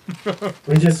 Oh. Oh,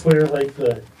 We just wear like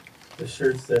the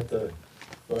shirts that the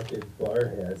fucking bar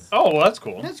has. Oh, well, that's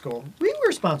cool. that's cool. We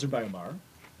were sponsored by a bar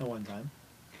at one time.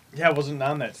 Yeah, I wasn't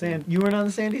on that team. You weren't on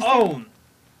the Sandy's team?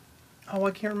 Oh,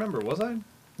 I can't remember. Was I?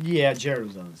 Yeah, Jared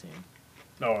was on the team.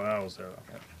 No, I was there.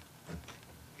 Okay.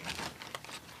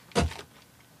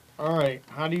 All right,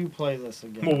 how do you play this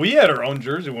again? Well, we had our own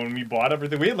jersey when we bought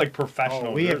everything. We had like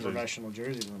professional we had jerseys. professional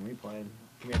jerseys when we played.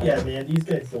 We had, Yeah, man, these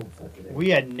guys don't fucking have. we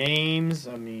had names.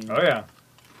 I mean, Oh yeah,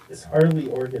 It's hardly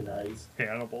organized.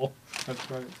 Hannibal.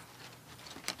 That's right.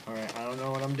 all right, I don't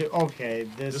know what I'm doing. Okay,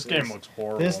 This game looks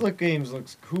horrible. This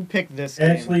looks. Who picked this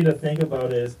game? Actually, to think about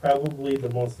it, it's probably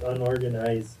the most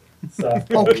unorganized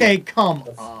softball. Okay, come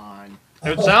on.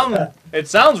 It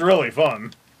sounds really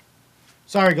fun.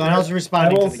 Sorry, Glenn. I was I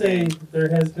responding will to the say game. there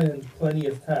has been plenty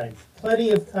of times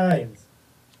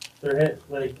there had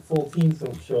like full teams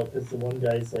don't show up because the one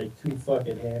guy's like too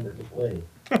fucking hammered to play.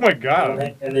 Oh my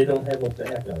god. And they don't have a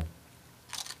backup.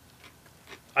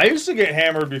 I used to get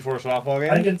hammered before softball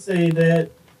I games. can say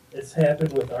that it's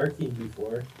happened with our team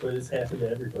before, but it's happened to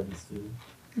everybody's team.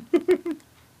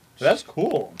 That's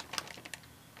cool.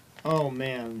 Oh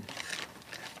man.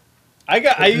 I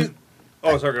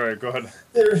Oh, sorry. Go ahead.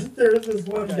 There was this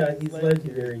one guy. He's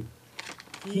legendary.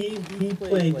 He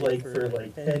played like for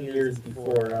like 10 years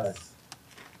before us,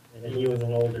 and he was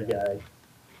an older guy.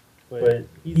 But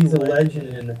he's a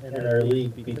legend in our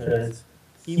league because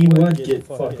he would get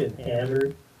fucking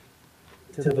hammered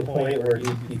to the point where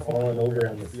he'd be falling over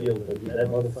on the field, but that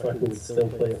motherfucker would still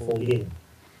play a full game.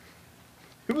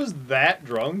 Who was that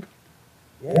drunk?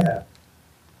 Yeah.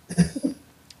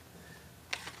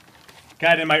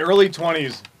 God, in my early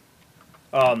 20s,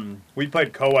 we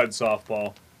played co-ed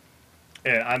softball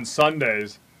and on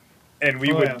Sundays, and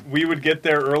we would get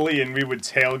there early and we would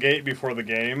tailgate before the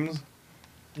games.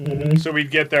 Mm-hmm. So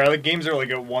we'd get there. The games are like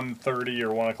at 1:30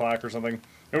 or 1 o'clock or something,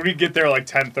 and we'd get there like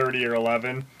 10:30 or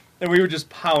 11, and we would just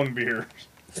pound beers.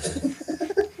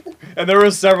 And there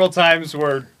was several times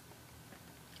where,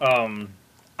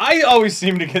 I always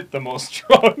seem to get the most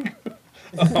drunk.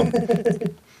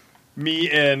 Me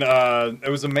and it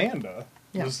was Amanda.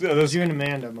 Yeah, This you and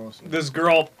Amanda mostly. this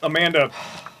girl Amanda.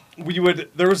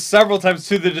 There was several times,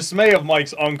 to the dismay of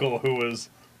Mike's uncle, who was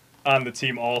on the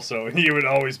team also, and he would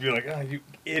always be like, "Oh, you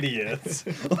idiots!"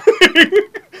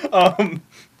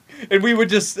 And we would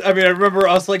just, I remember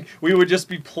us, like, we would just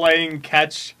be playing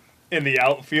catch in the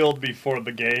outfield before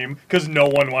the game because no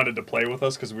one wanted to play with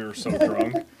us because we were so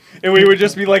drunk. And we would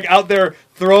just be, like, out there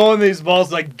throwing these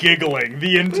balls, like, giggling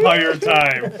the entire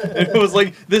time. And it was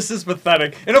like, this is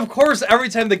pathetic. And, of course, every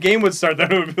time the game would start,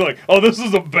 then it would be like, oh, this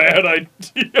is a bad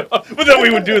idea. But then we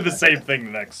would do the same thing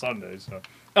the next Sunday. So,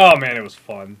 oh, man, it was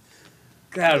fun.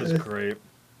 That was great.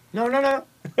 No.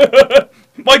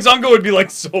 Mike's uncle would be, like,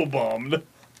 so bummed.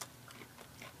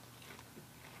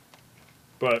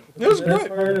 But it was The best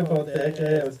great. part about that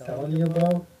guy I was telling you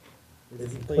about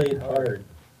is he played hard.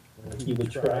 Like he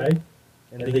would try,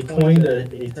 and they coined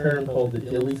a term called the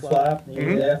dilly flop,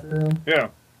 named after him. Yeah.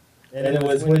 And it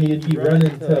was when you'd be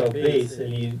running to a base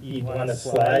and you'd want to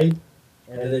slide,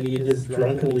 and then you'd just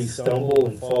drunkenly stumble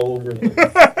and fall over,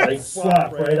 like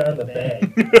flop right on the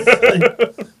bag.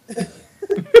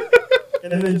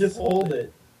 And then just hold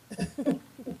it.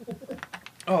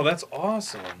 Oh, that's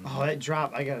awesome. Oh, that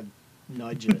drop! I gotta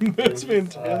nudge it. That's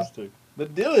fantastic. The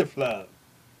dilly flop.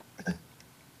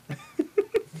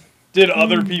 Did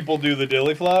other people do the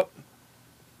dilly flop?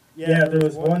 Yeah, there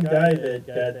was one guy that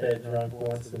got that drunk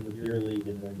once in the beer league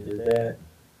and then did that.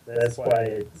 That's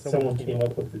why someone came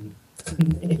up with the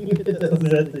name that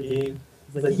was at the game.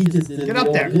 It's like he just did Get the up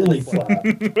old there. dilly flop.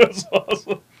 That's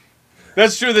awesome.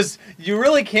 That's true. You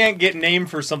really can't get named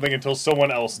for something until someone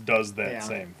else does that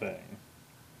same thing.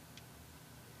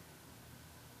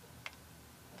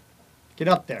 Get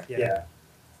up there. Yeah.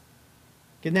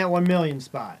 Get in that 1 million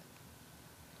spot.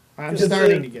 I'm Because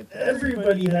starting to get there.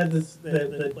 Everybody had this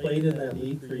that played in that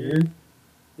league for years.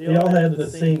 They all had the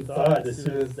same thought as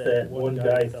soon as that one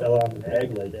guy fell on the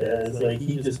bag like that. It's like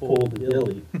he just pulled the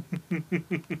dilly.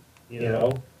 You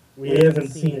know? We haven't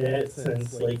seen that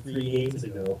since like 3 games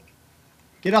ago.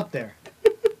 Get up there.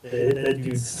 That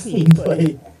dude's seen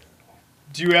play.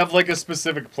 Do you have like a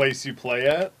specific place you play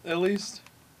at least?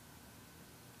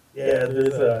 Yeah,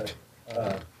 there's a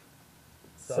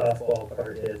softball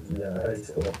park at the high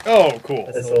school. Oh, cool.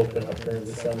 That's open up during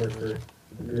the summer for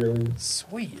really.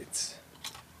 Sweet.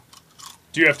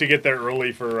 Do you have to get there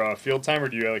early for field time, or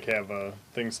do you like have a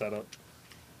thing set up?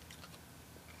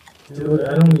 Dude,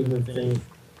 I don't even think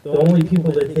the only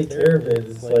people that take care of it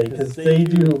is like, because they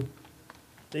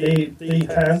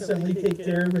constantly take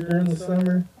care of it during the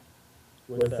summer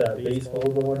with baseball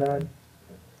going on.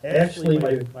 Actually,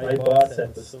 my boss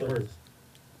at the stores,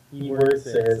 he works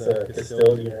as a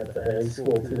custodian at the high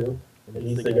school too, and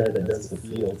he's the guy that does the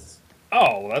fields.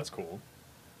 Oh, well, that's cool.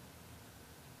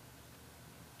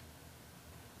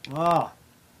 Ah,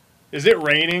 Is it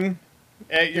raining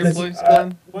at your 'Cause, place,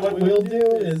 Glenn? What we'll do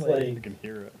is I like can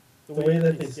hear it. the way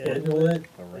that they schedule it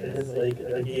The rain. is like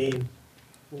a game.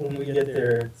 When we get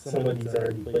there, somebody's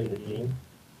already played a game.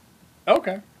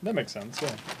 Okay, that makes sense.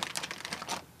 Yeah.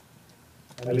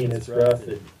 I mean, it's rough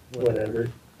and whatever.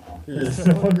 There's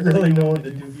no one really knowing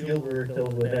to do field work till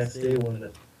the next day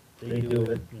when they do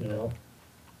it, you know.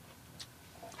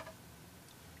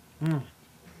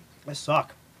 I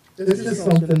suck. This is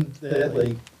something that,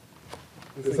 like,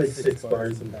 it's like 6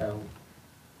 bars in town.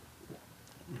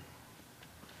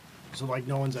 So like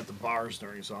no one's at the bars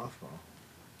during softball.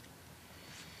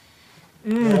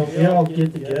 You know, we all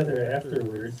get together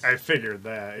afterwards I figured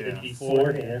that. and Yeah.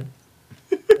 beforehand.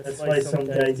 That's why some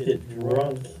guys get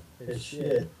drunk as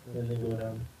shit when they go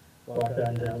down, walk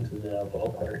on down to the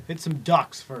ballpark. Hit some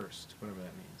ducks first, whatever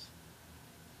that means.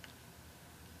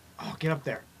 Oh, get up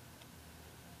there.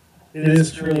 It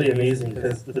is truly amazing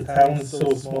because the town is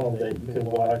so small that you can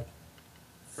walk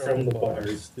from the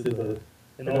bars to the,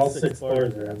 and all 6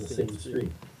 bars are on the same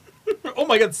street. Oh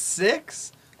my God,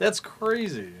 6? That's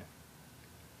crazy.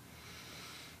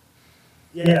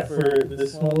 Yeah, for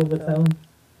this small of a town.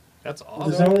 That's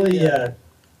There's awesome. only, the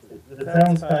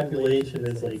town's population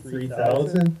is like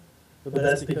 3,000, but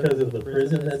that's because of the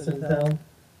prison that's in town.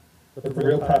 But the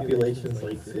real population is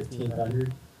like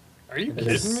 1,500. Are you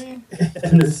It's- kidding me?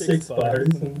 And there's 6 bars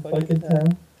in fucking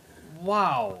town.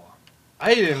 Wow.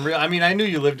 I didn't I mean, I knew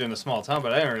you lived in a small town,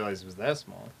 but I didn't realize it was that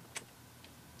small.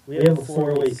 We have a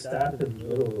 4-way stop in the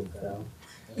middle of town.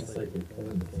 It's like a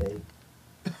in the cave.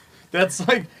 That's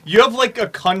like, you have like a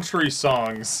country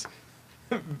songs,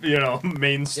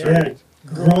 main street. Yeah,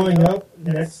 growing up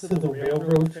next to the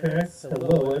railroad tracks,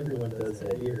 hello, everyone does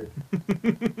that here.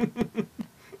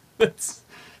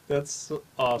 That's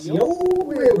awesome. The old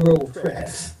railroad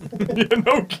tracks. Yeah,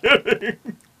 no kidding.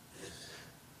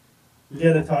 You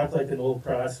gotta talk like an old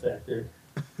prospector.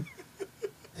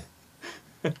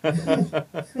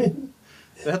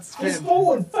 That's Just fan-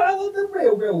 go and follow the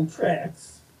railroad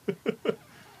tracks.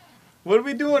 What are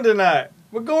we doing tonight?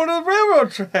 We're going to the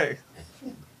railroad track.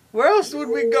 Where else would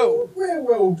we go?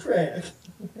 Railroad track.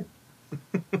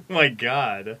 Oh my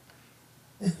God.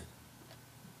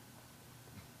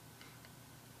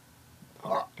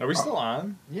 Are we still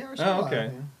on? Yeah, we're Oh, still okay.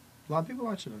 live, yeah. A lot of people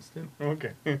watching us too.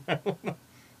 Okay.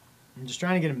 I'm just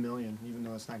trying to get 1 million, even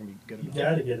though it's not gonna be good You enough.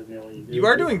 gotta get 1 million. dude. You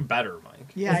are doing better,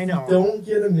 Mike. Yeah, I If know. you don't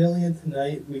get 1 million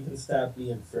tonight, we can stop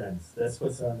being friends. That's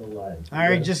what's on the line. I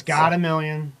already just got 1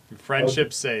 million.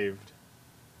 Friendship saved.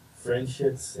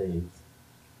 Friendship saved.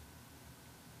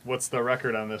 What's the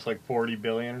record on this? Like 40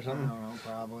 billion or I something? don't know,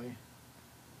 probably.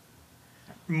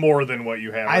 More than what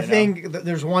you have. I right think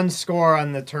there's one score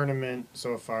on the tournament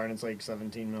so far, and it's like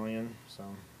 17 million. So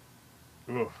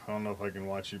now. Ooh, I don't know if I can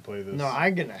watch you play this. no, I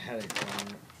get a headache from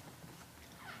it.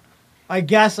 I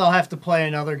guess I'll have to play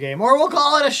another game, or we'll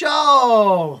call it a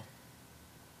show.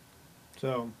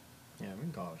 So, yeah, we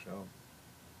can call it a show.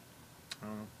 I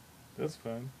don't know. That's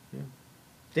fine.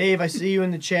 Dave, I see you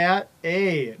in the chat.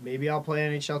 Hey, maybe I'll play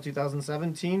NHL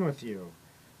 2017 with you.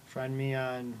 Friend me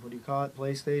on, what do you call it,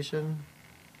 PlayStation?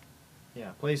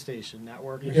 Yeah, PlayStation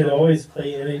Network. You or can something. always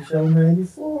play NHL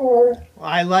 94. Well,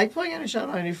 I like playing NHL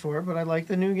 94, but I like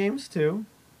the new games too.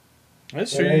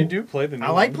 That's true. Yeah. You do play the new I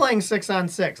like one. playing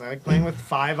 6-on-6. I like playing with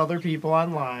 5 other people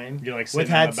online. You like with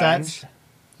sitting on the headsets. bench?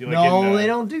 You like getting, No, they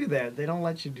don't do that. They don't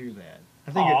let you do that.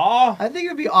 Aw. I think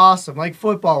it'd be awesome. Like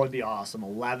football would be awesome.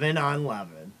 11-on-11.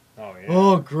 Oh yeah.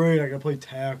 Oh, great! I gotta play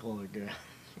tackle again.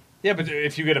 Yeah, but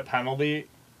if you get a penalty,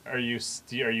 are you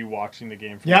watching the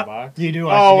game from the Yep, box? you do. Oh,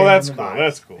 well, watch that's the game in the cool.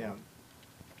 box. That's cool. Yeah.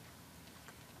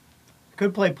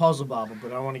 Could play Puzzle Bobble,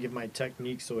 but I want to give my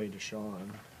techniques away to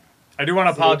Sean. I do want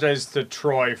to apologize to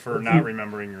Troy for not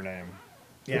remembering your name.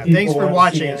 Yeah, People thanks for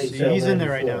want to see watching. NHL He's in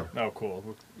there right now. 94. Oh,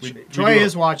 cool. Troy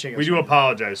is watching. We us do right now.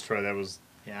 apologize, Troy. That was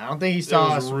Yeah, I don't think he saw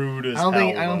that was us. rude as I don't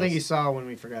think. hell I don't of think he us. saw when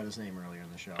we forgot his name earlier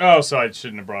in the show. Oh, so I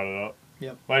shouldn't have brought it up.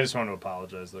 Yep. Well, I just want to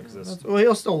apologize though, because Well,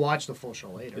 he'll still watch the full show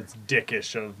later. it's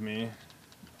dickish of me.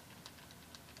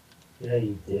 Yeah,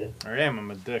 you did. I am. I'm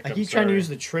a dick. I I'm keep trying to sorry. use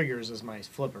the triggers as my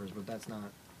flippers, but that's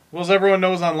not. Well, as everyone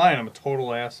knows online, I'm a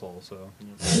total asshole. So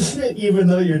Even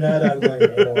though you're not online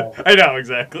at all. I know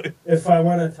exactly. If I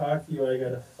want to talk to you, I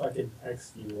gotta fucking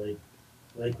text you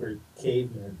like we're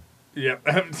cavemen. Yep.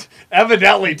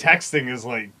 Evidently, texting is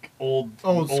like old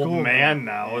school man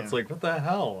now. now. Yeah. It's like, what the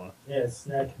hell? Yeah, it's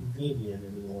not convenient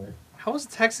anymore. How is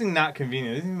texting not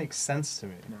convenient? It doesn't make sense to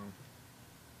me. No.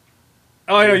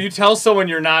 Oh, I know. You tell someone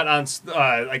you're not on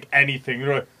like anything.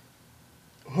 They're like,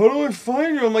 "How do I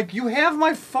find you?" I'm like, "You have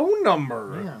my phone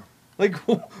number." Yeah. Like,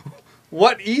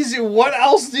 what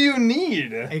else do you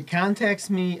need? It contacts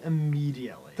me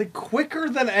immediately. Like quicker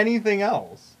than anything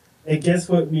else. Hey, guess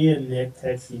what me and Nick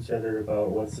text each other about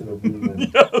once in a blue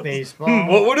moon? Baseball.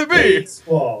 What would it be?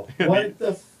 Baseball. What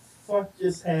the fuck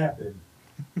just happened?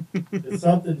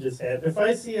 Something just happened. If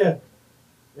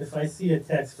I see a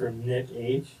text from Nick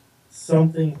H,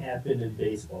 something happened in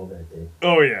baseball that day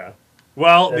Oh yeah.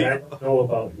 Well, that I don't know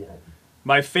about yet.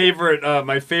 my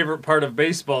favorite part of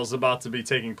baseball is about to be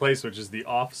taking place, which is the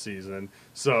off season.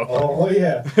 So Oh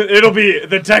yeah.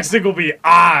 the texting will be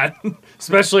on,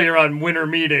 especially around winter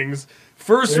meetings.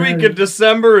 First week in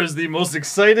December is the most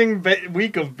exciting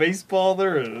week of baseball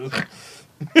there is.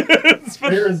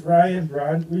 Where is Ryan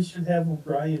Braun? We should have a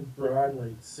Ryan Braun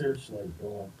like searchlight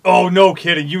going. Oh, no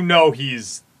kidding. You know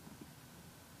he's...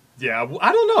 Yeah,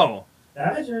 I don't know.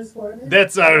 Dodgers wanted.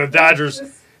 That's Dodgers.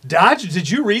 Dodge, did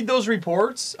you read those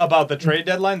reports about the trade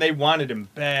deadline? They wanted him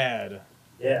bad,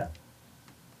 Yeah.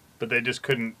 but they just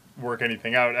couldn't work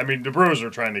anything out. I mean, the Brewers are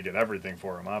trying to get everything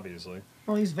for him, obviously.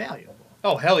 Well, he's valuable.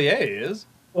 Oh, hell yeah, he is.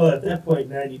 Well, at that point,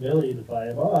 $90 million to buy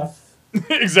him off.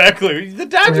 Exactly. The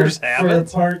Dodgers have for a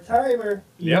it. part timer.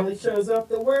 He Yep. only shows up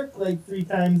to work like 3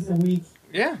 times a week.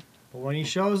 Yeah. But when he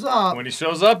shows up, When he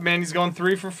shows up, man, he's going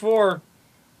 3 for 4.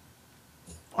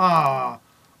 I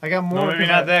got more. No, maybe 'cause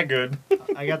not that good.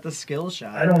 I got the skill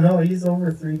shot. I don't know. He's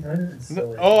over 300.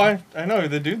 So Oh, I know.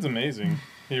 The dude's amazing.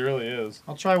 He really is.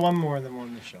 I'll try one more and then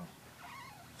one to show.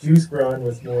 Juice Braun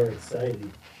was more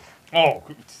exciting. Oh,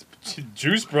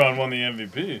 Juice Brown won the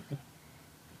MVP.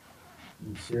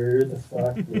 You sure the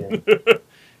fuck did.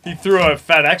 He threw a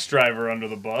FedEx driver under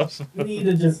the bus. We need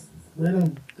to just let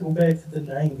him go back to the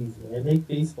 90s, man. Make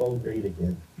baseball great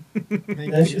again.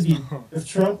 That should be. If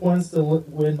Trump wants to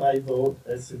win my vote,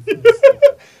 that should be.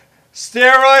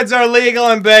 Steroids are legal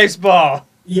in baseball.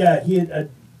 Yeah, he had.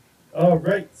 All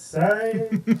right,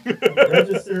 sign.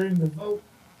 Registering the vote.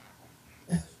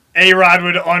 A-Rod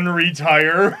would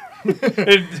unretire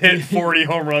and hit 40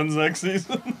 home runs next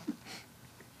season.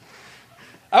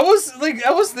 I was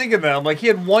thinking that. I'm like, he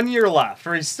had 1 year left,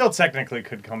 or he still technically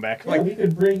could come back. Yeah, Like, we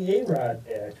could bring A-Rod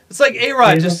back. it's like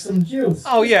A-Rod Save just. up some juice.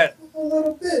 Oh yeah, A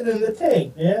little bit in the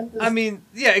tank, man. Just I mean,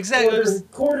 yeah, exactly. It was-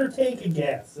 quarter tank of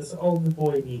gas. That's all the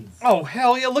boy needs. Oh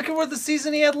hell yeah! Look at what the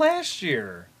season he had last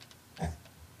year.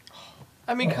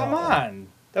 I mean, come on.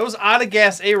 That was out of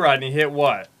gas A-Rod, and he hit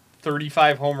what,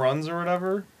 35 home runs or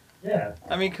whatever. Yeah.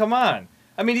 I mean, come on.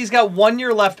 I mean, he's got 1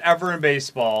 year left ever in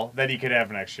baseball that he could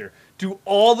have next year. Do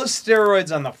all the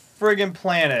steroids on the friggin'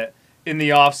 planet in the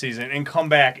offseason and come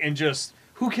back and just,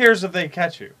 who cares if they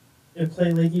catch you? It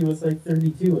played like he was like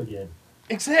 32 again.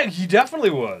 Exactly. He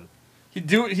definitely would.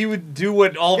 He would do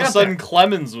what all of a Get sudden there.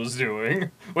 Clemens was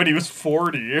doing when he was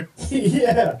 40.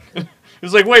 Yeah. It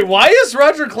was like, wait, why is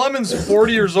Roger Clemens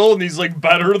 40 years old and he's like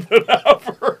better than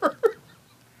ever?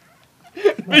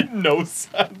 It made no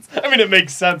sense. I mean, it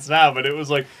makes sense now, but it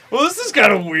was like, well, this is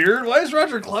kind of weird. Why is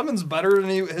Roger Clemens better than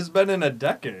he has been in a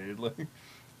decade? Like,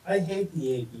 I hate the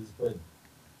Yankees, but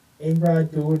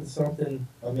A-Rod doing something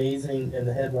amazing in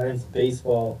the headlines of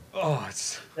baseball. oh,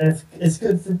 it's It's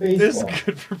good for baseball.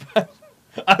 good for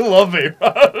I love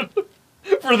A-Rod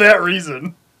for that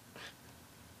reason.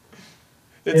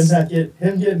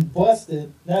 Him getting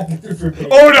busted, not good for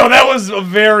baseball. Oh no, that was a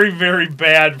very, very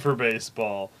bad for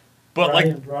baseball. But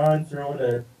Ryan Braun throwing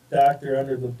a doctor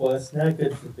under the bus, not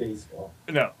good for baseball.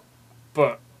 no,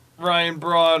 but Ryan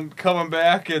Braun coming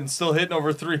back and still hitting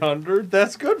over 300.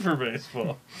 That's good for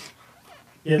baseball.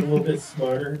 Get a little bit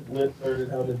smarter, learning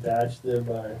how to dodge them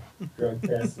drug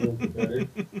tests a little bit better.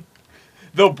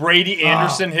 Though Brady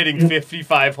Anderson hitting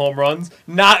 55 home runs,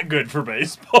 not good for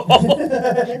baseball.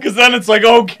 Because then it's like,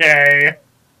 okay,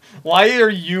 why are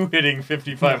you hitting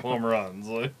 55 home runs?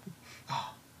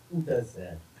 Who does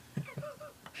that?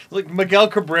 Like Miguel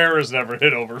Cabrera's never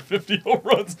hit over 50 home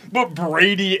runs, but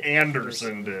Brady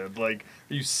Anderson did. Like,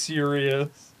 are you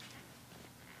serious?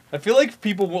 I feel like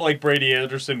people like Brady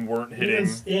Anderson weren't Even hitting.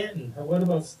 Stanton. What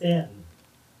about Stanton?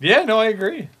 Yeah, no, I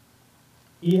agree.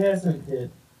 He hasn't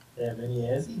hit that many,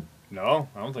 has he? No,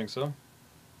 I don't think so.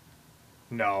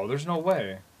 No, there's no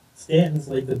way. Stanton's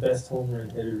like the best home run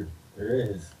hitter there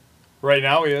is. Right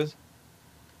now he is.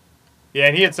 Yeah,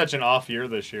 and he had such an off year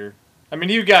this year. I mean,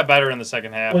 he got better in the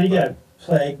second half. Well, he but- got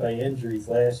plagued by injuries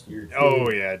last year, too. Oh,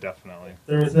 yeah, definitely.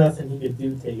 There was nothing he could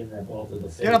do taking that ball to the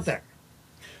face. Get up there.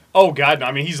 Oh, God, no.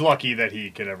 I mean, he's lucky that he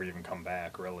could ever even come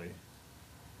back, really.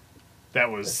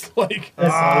 That was, like,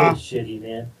 That's always shitty,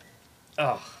 man.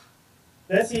 ugh.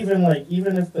 That's even like,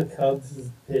 even if the Cubs'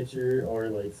 pitcher or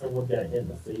like someone got hit in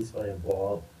the face by a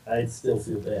ball, I'd still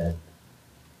feel bad.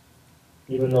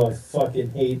 Even though I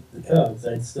fucking hate the Cubs,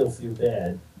 I'd still feel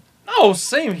bad. Oh,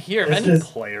 same here. It's Any just-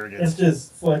 player It's gets...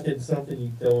 just fucking something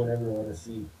you don't ever want to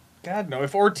see. God, no.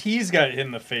 If Ortiz got hit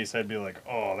in the face, I'd be like,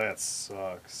 oh, that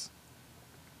sucks.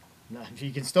 No,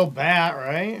 he can still bat,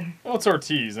 right? Well, it's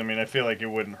Ortiz. I mean, I feel like it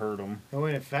wouldn't hurt him. It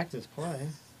wouldn't affect his play.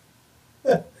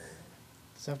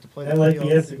 Just have to play I the like field. he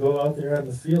has to go out there on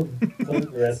the field and play the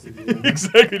rest of the game.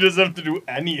 Exactly. Doesn't have to do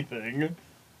anything.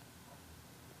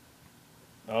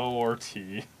 Oh,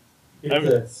 Ortiz. You have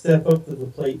to step up to the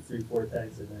plate 3-4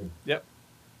 times a night.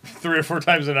 3 or 4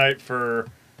 times a night for,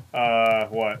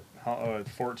 what?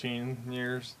 14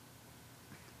 years?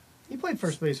 He played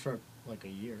first base for like a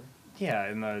year.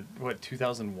 Yeah, in the,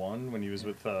 2001 when he was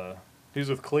with,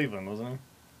 Cleveland, wasn't he?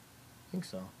 I think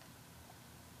so.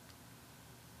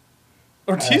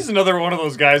 Ortiz is another one of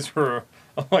those guys where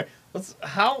I'm like, the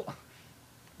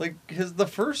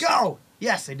first Go!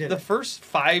 Yes, they did. the first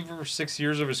 5 or 6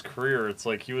 years of his career, it's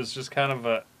like he was just kind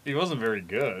of he wasn't very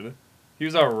good. He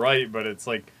was all right, but it's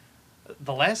like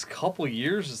the last couple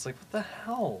years, it's like, what the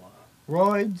hell?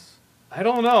 Roids. I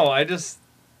don't know. I just,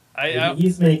 I Maybe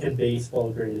he's making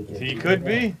baseball great again. he We could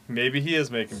don't know. be. Maybe he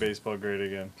is making baseball great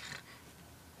again.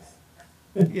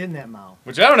 Get in that mouth.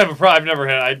 Which I don't have a problem.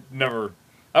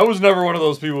 I was never one of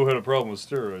those people who had a problem with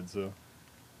steroids. So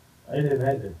I didn't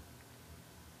either.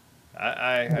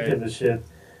 I I give a shit.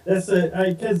 That's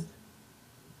because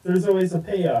there's always a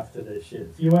payoff to this shit.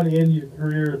 If you want to end your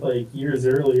career like years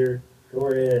earlier, go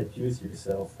ahead, juice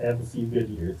yourself. Have a few good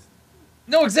years.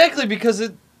 no, exactly,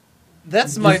 because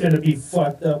that's You're my. just gonna be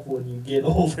fucked up when you get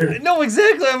older. No,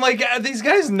 exactly. I'm like, these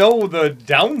guys know the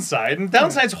downside, and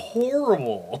downside's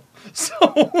horrible. So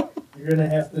You're gonna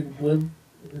have to live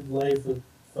life with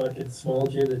fucking small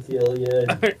genitalia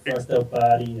and fucked up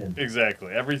body and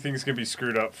exactly, everything's gonna be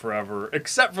screwed up forever,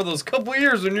 except for those couple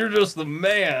years when you're just the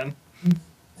man.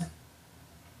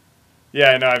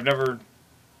 Yeah, I know. I've never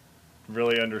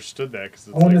really understood that because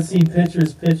I want to see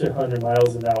pitchers pitch 100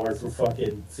 miles an hour for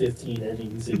fucking 15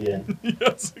 innings again.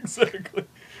 Yes, exactly.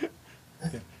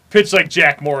 Pitch like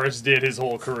Jack Morris did his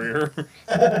whole career,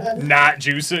 not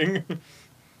juicing.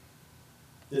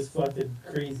 Just fucking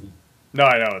crazy. No,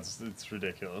 I know it's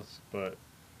ridiculous, but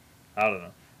I don't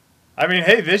know. I mean,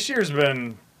 hey, this year's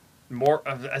been more.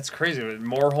 That's crazy.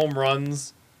 More home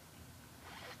runs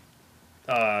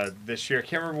this year. I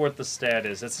can't remember what the stat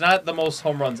is. It's not the most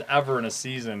home runs ever in a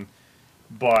season,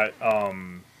 but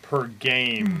per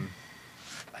game,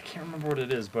 I can't remember what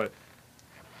it is, but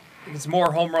it's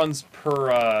more home runs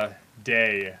per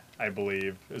day. I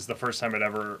believe is the first time it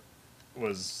ever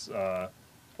was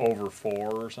over 4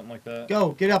 or something like that.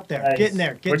 Go, get up there. Nice. Get in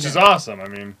there. Get Which in is there. awesome. I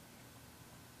mean,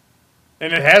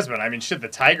 and it has been. I mean, shit, the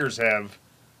Tigers have,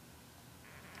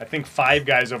 I think, 5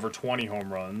 guys over 20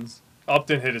 home runs.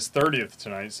 Upton hit his 30th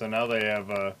tonight, so now they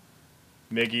have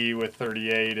Miggy with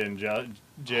 38 and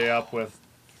Jay Up with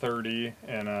 30,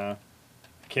 and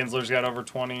Kinsler's got over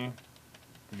 20.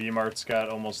 V-Mart's got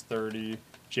almost 30.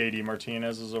 JD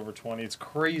Martinez is over 20. It's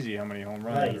crazy how many home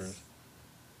runs there is. Nice.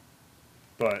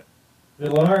 But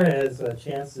Villar has a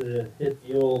chance to hit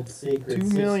the old sacred 2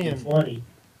 million. 60-20.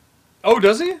 oh,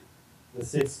 does he? The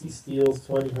 60 steals,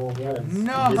 20 home runs. He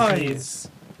just needs Nice.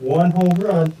 one home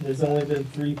run. There's only been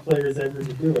 3 players ever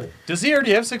to do it. Does he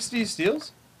already have 60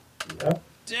 steals? Yep.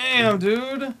 Damn,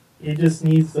 dude. He just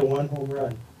needs the one home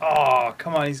run. Oh,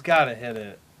 come on. He's got to hit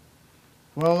it.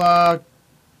 Well,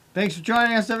 thanks for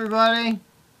joining us, everybody.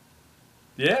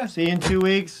 Yeah. See you in 2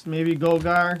 weeks. Maybe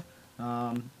Golgar.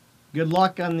 Good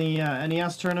luck on the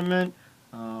NES tournament.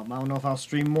 I don't know if I'll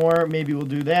stream more. Maybe we'll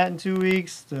do that in 2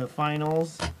 weeks. The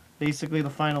finals. Basically the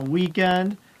final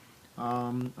weekend.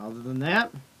 Other than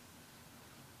that,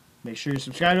 make sure you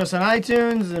subscribe to us on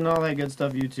iTunes and all that good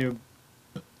stuff, YouTube.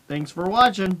 Thanks for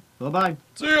watching. Bye-bye.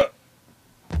 See ya.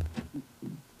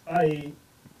 I